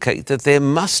indicate that there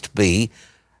must be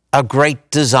a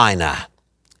great designer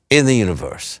in the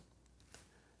universe.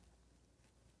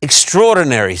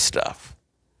 Extraordinary stuff.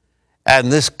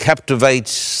 And this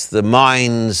captivates the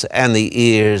minds and the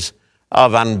ears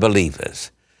of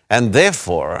unbelievers. And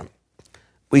therefore,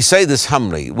 we say this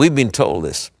humbly. We've been told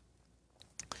this.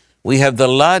 We have the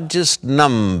largest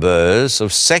numbers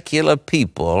of secular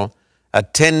people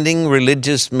attending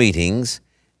religious meetings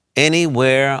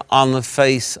anywhere on the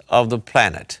face of the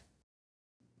planet.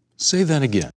 Say that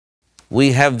again.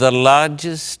 We have the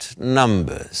largest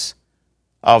numbers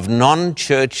of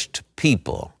non-churched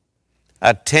people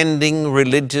attending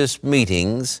religious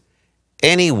meetings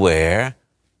anywhere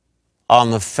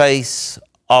on the face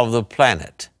of the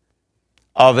planet,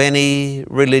 of any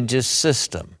religious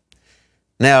system.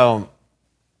 Now,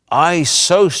 I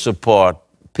so support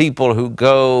people who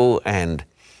go and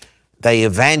they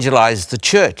evangelize the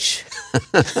church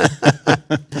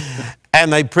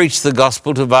and they preach the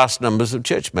gospel to vast numbers of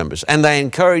church members, and they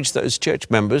encourage those church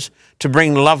members to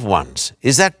bring loved ones.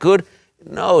 Is that good?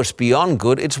 No, it's beyond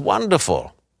good. It's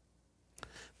wonderful.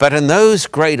 But in those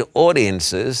great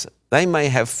audiences, they may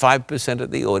have 5%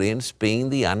 of the audience being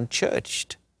the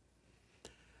unchurched.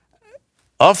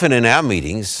 Often in our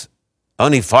meetings,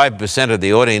 only 5% of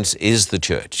the audience is the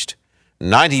churched.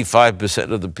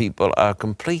 95% of the people are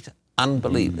complete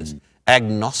unbelievers,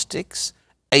 agnostics,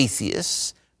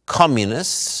 atheists,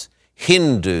 communists,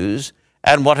 Hindus,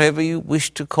 and whatever you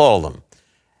wish to call them.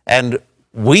 And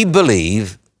we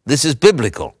believe this is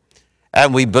biblical.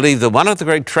 And we believe that one of the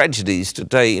great tragedies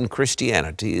today in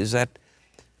Christianity is that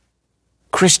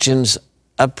Christians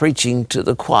are preaching to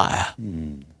the choir,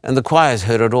 and the choir's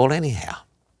heard it all anyhow.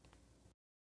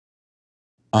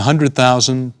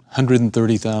 100,000,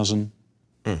 130,000,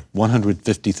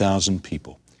 150,000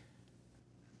 people.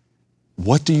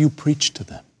 What do you preach to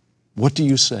them? What do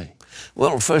you say?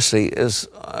 Well, firstly, as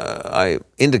I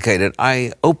indicated,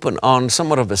 I open on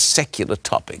somewhat of a secular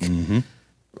topic.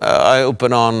 I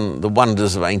open on the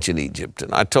wonders of ancient Egypt,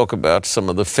 and I talk about some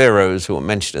of the pharaohs who are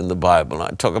mentioned in the Bible.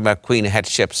 And I talk about Queen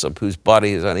Hatshepsut, whose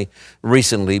body has only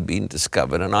recently been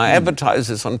discovered. And I advertise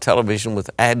this on television with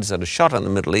ads that are shot in the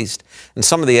Middle East. And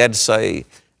some of the ads say,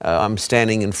 I'm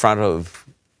standing in front of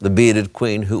the bearded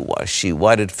queen. Who was she?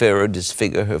 Why did Pharaoh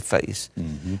disfigure her face?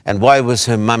 And why was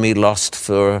her mummy lost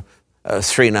for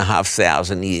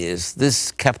 3,500 years?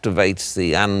 This captivates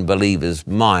the unbeliever's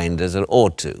mind as it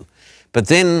ought to. But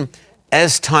then,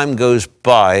 as time goes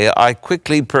by, I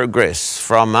quickly progress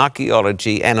from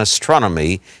archaeology and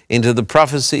astronomy into the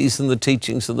prophecies and the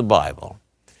teachings of the Bible.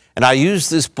 And I use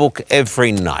this book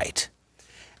every night.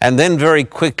 And then very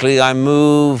quickly I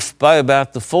move, by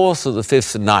about the fourth or the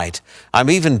fifth night, I'm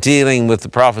even dealing with the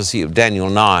prophecy of Daniel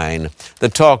 9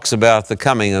 that talks about the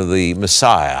coming of the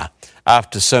Messiah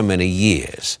after so many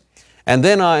years. And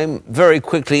then I'm very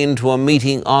quickly into a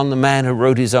meeting on the man who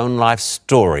wrote his own life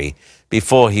story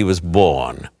before he was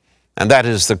born. And that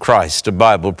is the Christ, a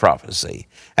Bible prophecy.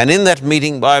 And in that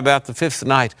meeting, by about the fifth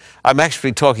night, I'm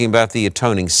actually talking about the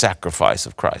atoning sacrifice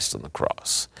of Christ on the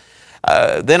cross.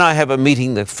 Then I have a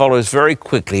meeting that follows very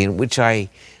quickly in which I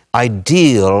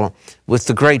deal with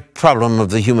the great problem of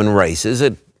the human race. Is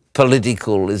it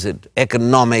political? Is it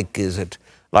economic? Is it,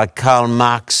 like Karl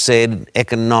Marx said,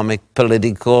 economic,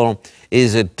 political?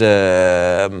 Is it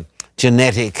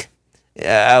genetic?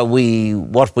 Are we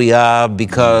what we are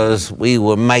because we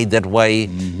were made that way?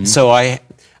 So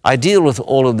I deal with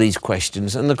all of these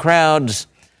questions, and the crowds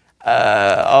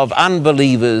of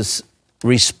unbelievers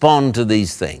respond to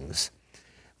these things.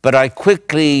 But I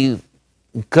quickly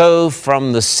go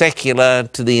from the secular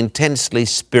to the intensely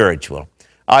spiritual.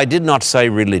 I did not say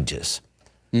religious.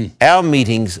 Our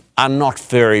meetings are not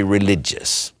very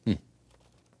religious.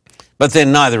 But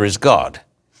then neither is God.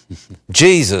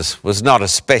 Jesus was not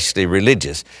especially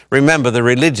religious. Remember, the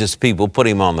religious people put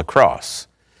him on the cross.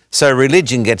 So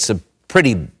religion gets a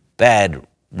pretty bad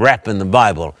rap in the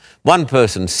Bible. One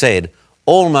person said,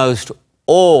 almost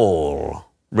all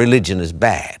religion is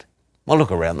bad. Well,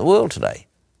 look around the world today.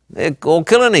 They're all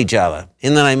killing each other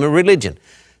in the name of religion.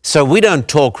 So we don't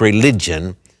talk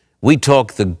religion. We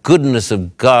talk the goodness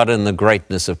of God and the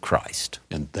greatness of Christ.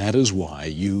 And that is why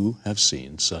you have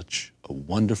seen such a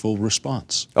wonderful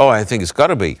response. Oh, I think it's got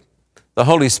to be. The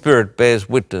Holy Spirit bears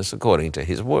witness according to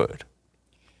His Word.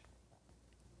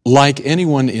 Like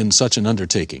anyone in such an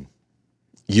undertaking,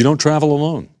 you don't travel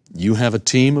alone. You have a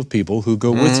team of people who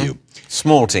go with you.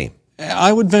 Small team.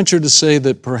 I would venture to say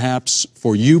that perhaps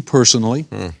for you personally,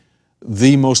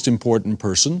 the most important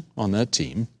person on that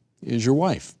team is your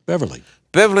wife, Beverly.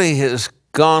 Beverly has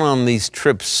gone on these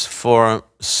trips for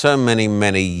so many,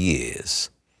 many years.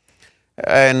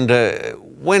 And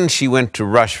when she went to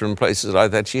Russia and places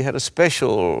like that, she had a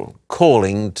special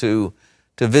calling to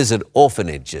visit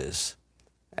orphanages.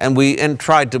 And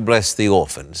tried to bless the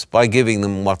orphans by giving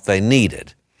them what they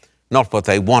needed. Not what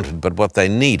they wanted, but what they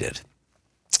needed.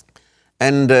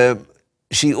 And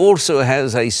she also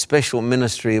has a special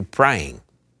ministry of praying.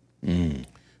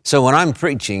 So when I'm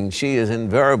preaching, she is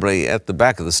invariably at the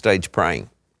back of the stage praying.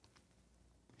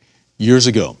 Years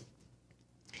ago,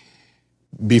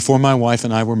 before my wife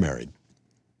and I were married,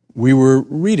 we were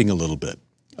reading a little bit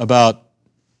about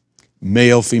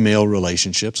male-female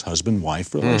relationships,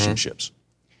 husband-wife relationships.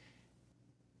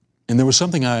 And there was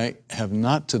something I have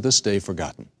not to this day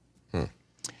forgotten.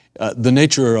 The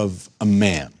nature of a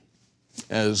man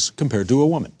as compared to a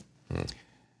woman.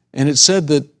 And it said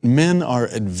that men are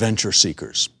adventure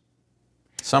seekers.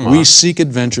 Some We are. seek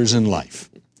adventures in life.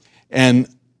 And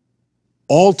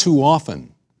all too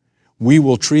often, we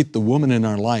will treat the woman in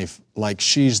our life like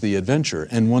she's the adventure.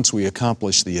 And once we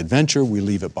accomplish the adventure, we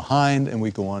leave it behind and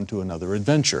we go on to another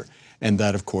adventure. And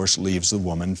that, of course, leaves the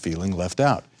woman feeling left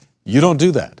out. You don't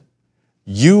do that.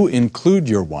 You include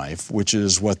your wife, which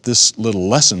is what this little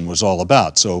lesson was all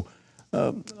about. So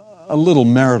a little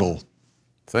marital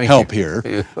help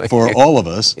here for all of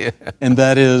us, and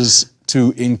that is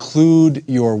to include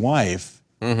your wife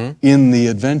in the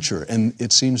adventure. And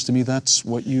it seems to me that's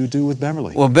what you do with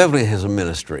Beverly. Well, Beverly has a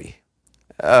ministry.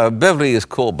 Beverly is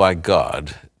called by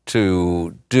God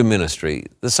to do ministry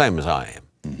the same as I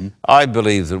am. I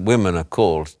believe that women are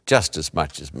called just as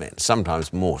much as men,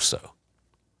 sometimes more so.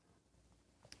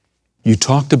 You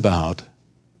talked about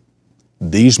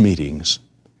these meetings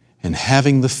and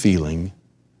having the feeling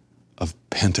of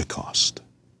Pentecost.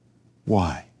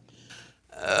 Why?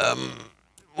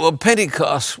 Well,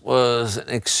 Pentecost was an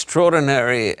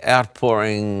extraordinary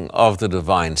outpouring of the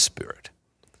divine Spirit.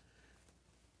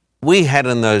 We had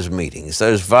in those meetings,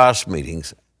 those vast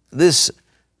meetings, this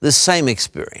same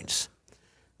experience.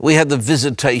 We had the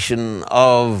visitation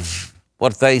of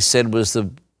what they said was the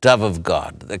dove of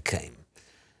God that came.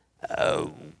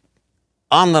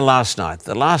 On the last night,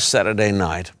 the last Saturday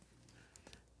night,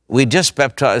 we just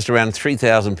baptized around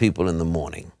 3,000 people in the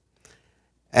morning.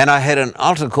 And I had an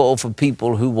altar call for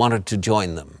people who wanted to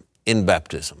join them in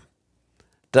baptism.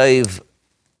 Dave,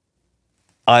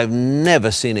 I've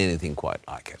never seen anything quite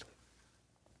like it.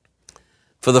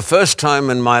 For the first time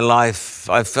in my life,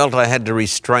 I felt I had to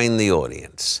restrain the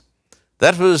audience.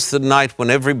 That was the night when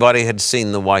everybody had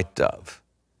seen the white dove.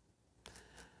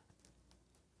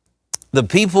 The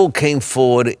people came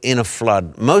forward in a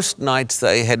flood. Most nights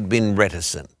they had been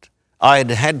reticent. I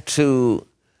had had to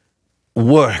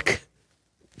work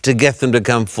to get them to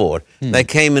come forward. They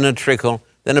came in a trickle,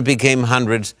 then it became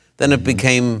hundreds, then it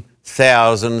became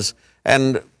thousands,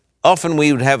 and often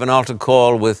we would have an altar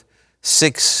call with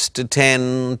 6 to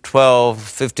 10, 12,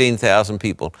 15,000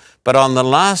 people. But on the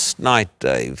last night,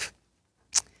 Dave,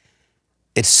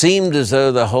 it seemed as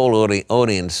though the whole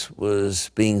audience was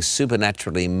being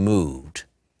supernaturally moved.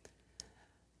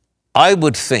 I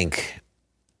would think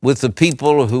with the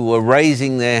people who were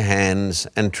raising their hands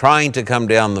and trying to come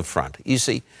down the front. You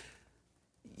see,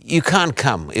 you can't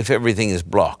come if everything is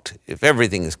blocked, if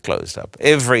everything is closed up.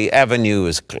 Every avenue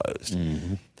is closed.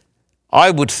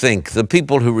 I would think the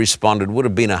people who responded would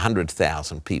have been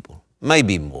 100,000 people,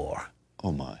 maybe more.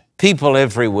 Oh my. People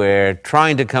everywhere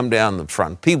trying to come down the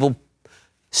front, people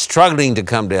struggling to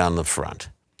come down the front,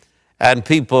 and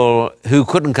people who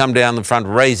couldn't come down the front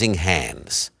raising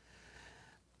hands.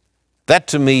 That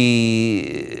to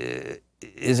me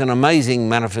is an amazing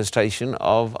manifestation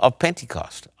of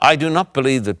Pentecost. I do not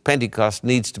believe that Pentecost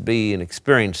needs to be an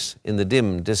experience in the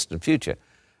dim, distant future.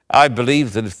 I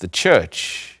believe that if the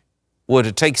church were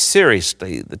to take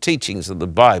seriously the teachings of the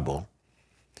Bible,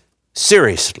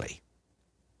 seriously,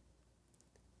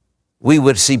 we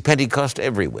would see Pentecost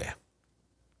everywhere.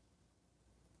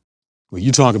 Well,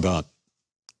 you talk about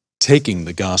taking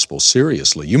the gospel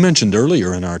seriously. You mentioned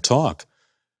earlier in our talk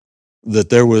that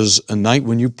there was a night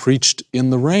when you preached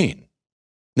in the rain.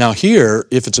 Now here,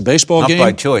 if it's a baseball game... Not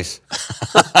by choice.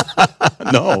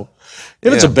 No.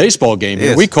 If it's a baseball game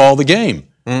here, we call the game.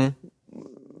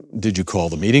 Did you call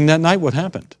the meeting that night? What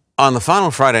happened? On the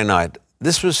final Friday night,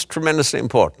 this was tremendously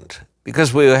important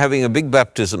because we were having a big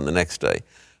baptism the next day.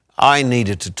 I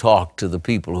needed to talk to the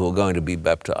people who are going to be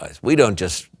baptized. We don't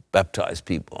just baptize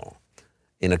people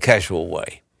in a casual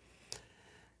way.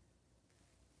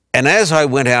 And as I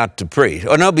went out to preach,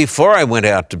 before I went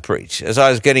out to preach, as I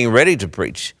was getting ready to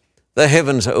preach, the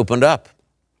heavens opened up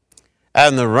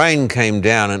and the rain came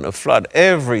down in a flood.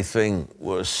 Everything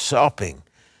was sopping.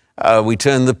 We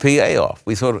turned the PA off.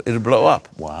 We thought it'd blow up.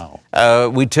 Wow.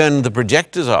 We turned the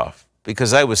projectors off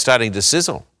because they were starting to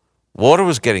sizzle. Water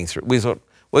was getting through. We thought,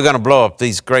 we're going to blow up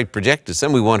these great projectors,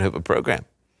 then we won't have a program.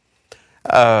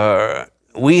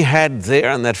 We had there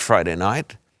on that Friday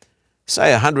night,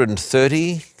 say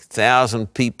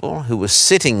 130,000 people who were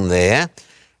sitting there,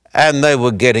 and they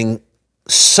were getting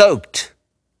soaked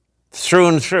through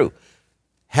and through.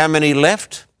 How many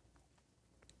left?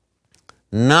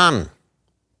 None.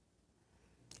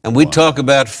 And we talk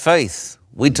about faith.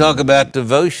 We talk about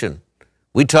devotion.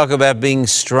 We talk about being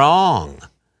strong.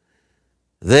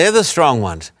 They're the strong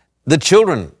ones. The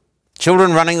children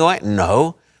running away?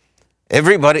 No.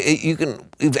 Everybody,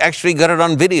 you've actually got it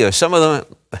on video. Some of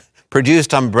them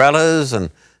produced umbrellas and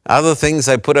other things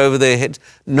they put over their heads.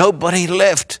 Nobody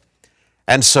left.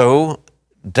 And so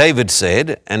David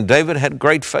said, and David had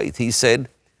great faith, he said,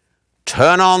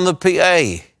 turn on the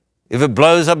PA. If it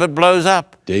blows up, it blows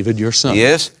up. David, your son.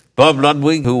 Yes. Bob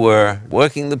Ludwig, who were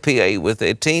working the PA with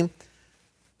their team,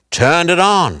 turned it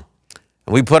on.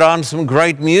 And we put on some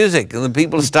great music, and the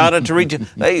people started to reach.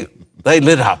 They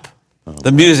lit up.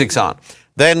 The music's on.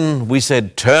 Then we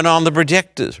said, turn on the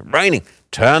projectors. Raining.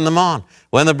 Turn them on.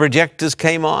 When the projectors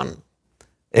came on,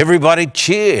 everybody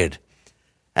cheered.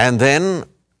 And then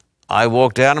I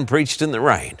walked out and preached in the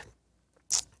rain.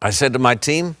 I said to my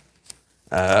team,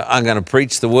 I'm going to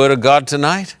preach the Word of God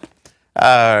tonight.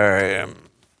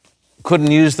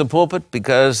 Couldn't use the pulpit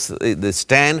because the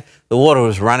stand, the water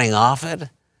was running off it.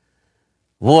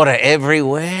 Water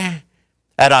everywhere.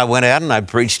 And I went out and I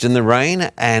preached in the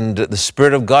rain, and the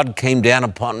Spirit of God came down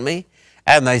upon me.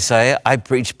 And they say, I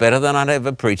preached better than I'd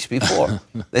ever preached before.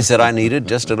 They said I needed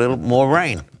just a little more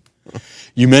rain.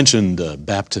 You mentioned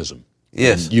baptism.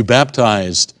 Yes. And you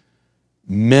baptized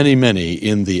many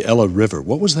in the Ella River.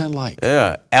 What was that like?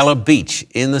 Yeah, Ella Beach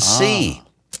in the sea.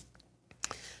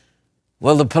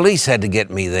 Well, the police had to get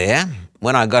me there.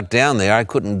 When I got down there, I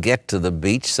couldn't get to the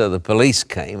beach, so the police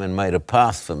came and made a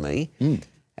path for me.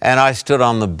 And I stood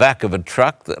on the back of a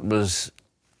truck that was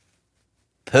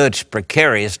perched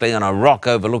precariously on a rock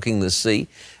overlooking the sea,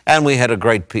 and we had a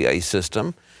great PA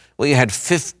system. We had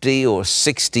 50 or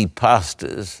 60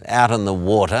 pastors out in the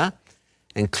water,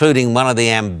 including one of the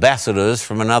ambassadors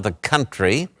from another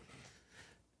country,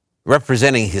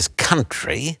 representing his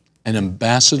country. An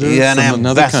ambassador from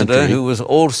another country who was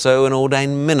also an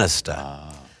ordained minister.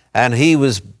 And he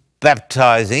was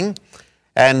baptizing,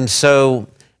 and so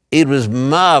it was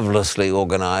marvelously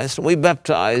organized. We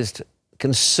baptized,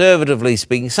 conservatively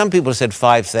speaking, some people said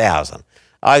 5,000.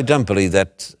 I don't believe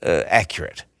that's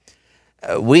accurate.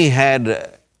 We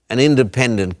had an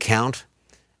independent count,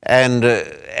 and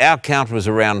our count was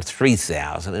around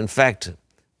 3,000. In fact,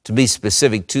 to be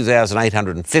specific,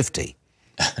 2,850.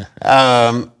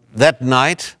 That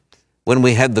night, when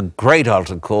we had the great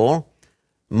altar call,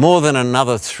 more than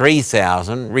another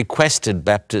 3,000 requested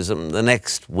baptism the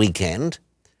next weekend.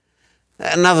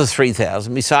 Another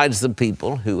 3,000 besides the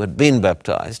people who had been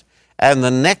baptized. And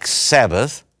the next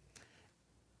Sabbath,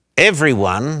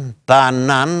 everyone, bar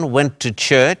none, went to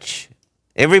church.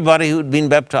 Everybody who had been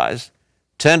baptized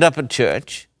turned up at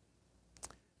church.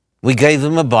 We gave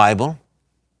them a Bible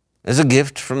as a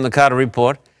gift from the Carter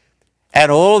Report. And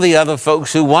all the other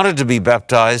folks who wanted to be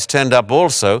baptized turned up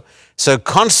also. So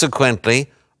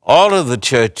consequently, all of the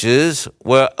churches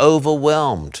were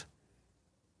overwhelmed.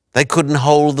 They couldn't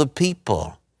hold the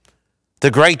people. The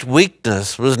great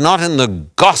weakness was not in the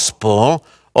gospel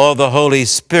or the Holy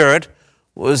Spirit,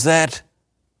 was that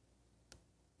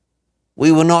we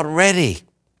were not ready.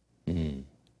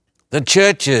 The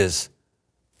churches,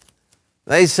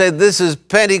 they said, this is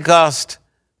Pentecost.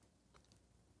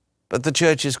 But the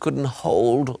churches couldn't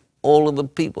hold all of the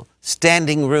people.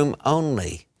 Standing room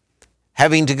only,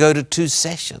 having to go to 2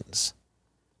 sessions.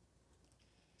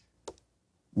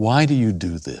 Why do you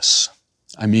do this?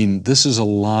 I mean, this is a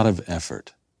lot of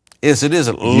effort. Yes, it is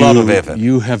a lot of effort.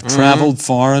 You have traveled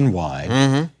far and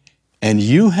wide, and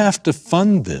you have to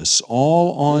fund this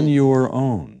all on your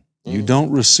own. You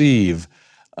don't receive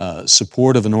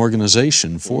support of an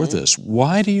organization for this.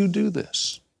 Why do you do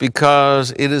this?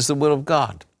 Because it is the will of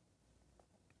God.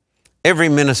 Every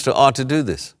minister ought to do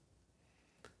this.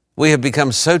 We have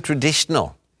become so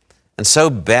traditional and so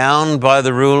bound by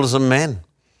the rules of men.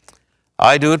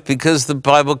 I do it because the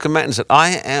Bible commands it.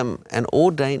 I am an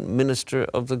ordained minister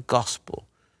of the gospel.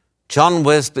 John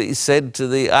Wesley said to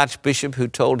the archbishop who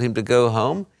told him to go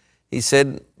home, he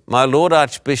said, my Lord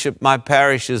Archbishop, my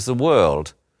parish is the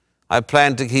world. I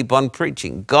plan to keep on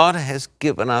preaching. God has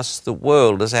given us the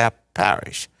world as our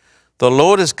parish. The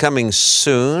Lord is coming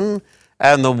soon,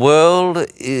 and the world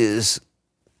is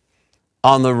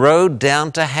on the road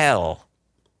down to hell.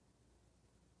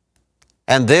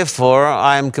 And therefore,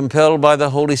 I am compelled by the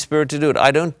Holy Spirit to do it.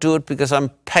 I don't do it because I'm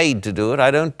paid to do it. I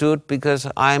don't do it because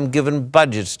I am given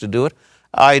budgets to do it.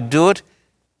 I do it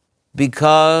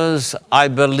because I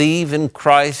believe in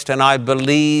Christ and I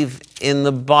believe in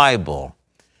the Bible.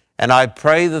 And I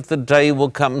pray that the day will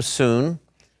come soon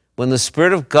when the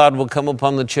Spirit of God will come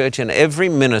upon the church and every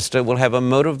minister will have a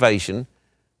motivation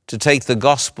to take the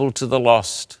gospel to the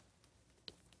lost.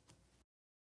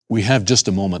 We have just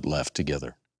a moment left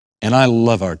together, and I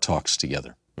love our talks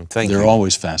together. Thank you. They're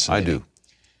always fascinating. I do.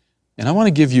 And I want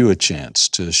to give you a chance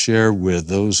to share with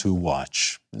those who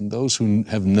watch and those who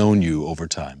have known you over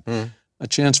time, a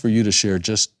chance for you to share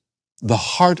just the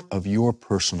heart of your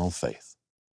personal faith.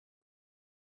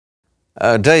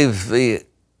 Dave, the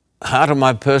heart of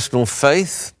my personal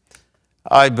faith,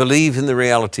 I believe in the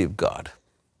reality of God.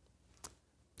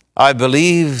 I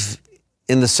believe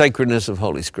in the sacredness of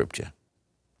Holy Scripture.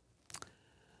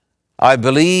 I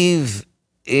believe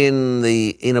in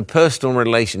a personal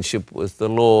relationship with the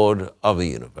Lord of the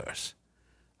universe.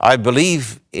 I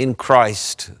believe in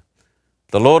Christ,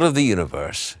 the Lord of the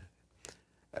universe,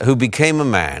 who became a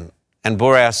man and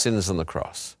bore our sins on the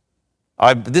cross.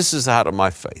 This is the heart of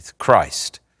my faith,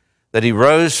 Christ, that he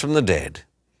rose from the dead,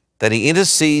 that he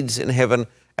intercedes in heaven,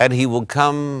 and he will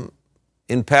come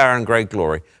in power and great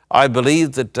glory. I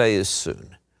believe that day is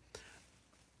soon.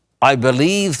 I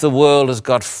believe the world has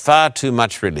got far too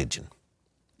much religion.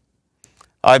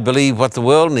 I believe what the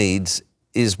world needs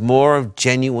is more of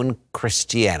genuine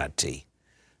Christianity,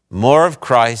 more of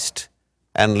Christ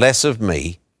and less of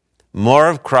me, more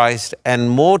of Christ and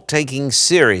more taking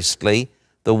seriously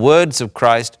the words of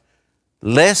Christ,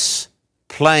 less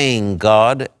playing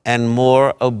God and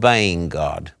more obeying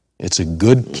God. It's a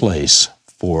good place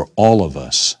for all of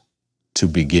us to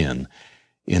begin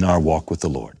in our walk with the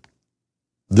Lord.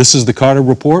 This is the Carter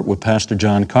Report with Pastor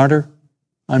John Carter.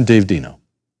 I'm Dave Dino.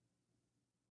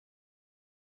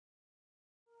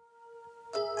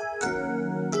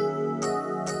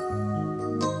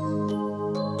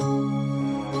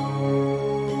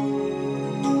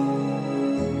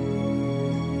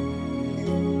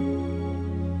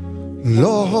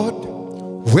 Lord,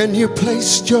 when you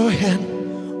placed your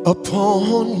hand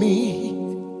upon me,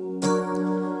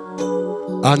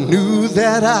 I knew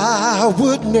that I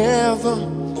would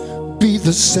never be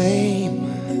the same.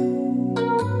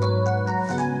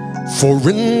 For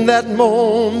in that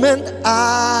moment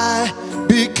I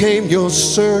became your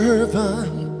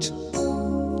servant.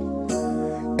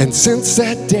 And since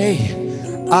that day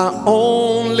I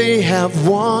only have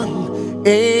one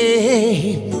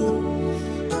aim.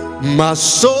 My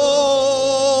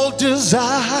sole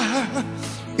desire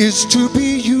is to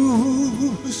be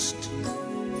used,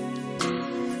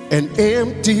 an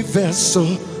empty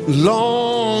vessel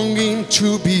longing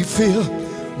to be filled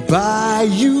by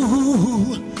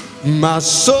you. My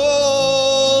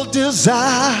sole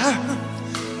desire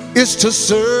is to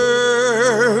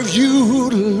serve you,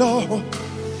 Lord,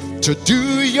 to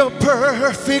do your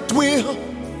perfect will,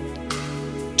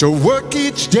 to work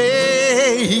each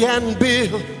day and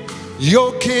build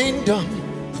your kingdom.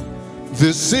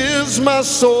 This is my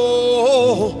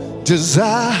sole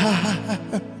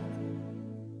desire.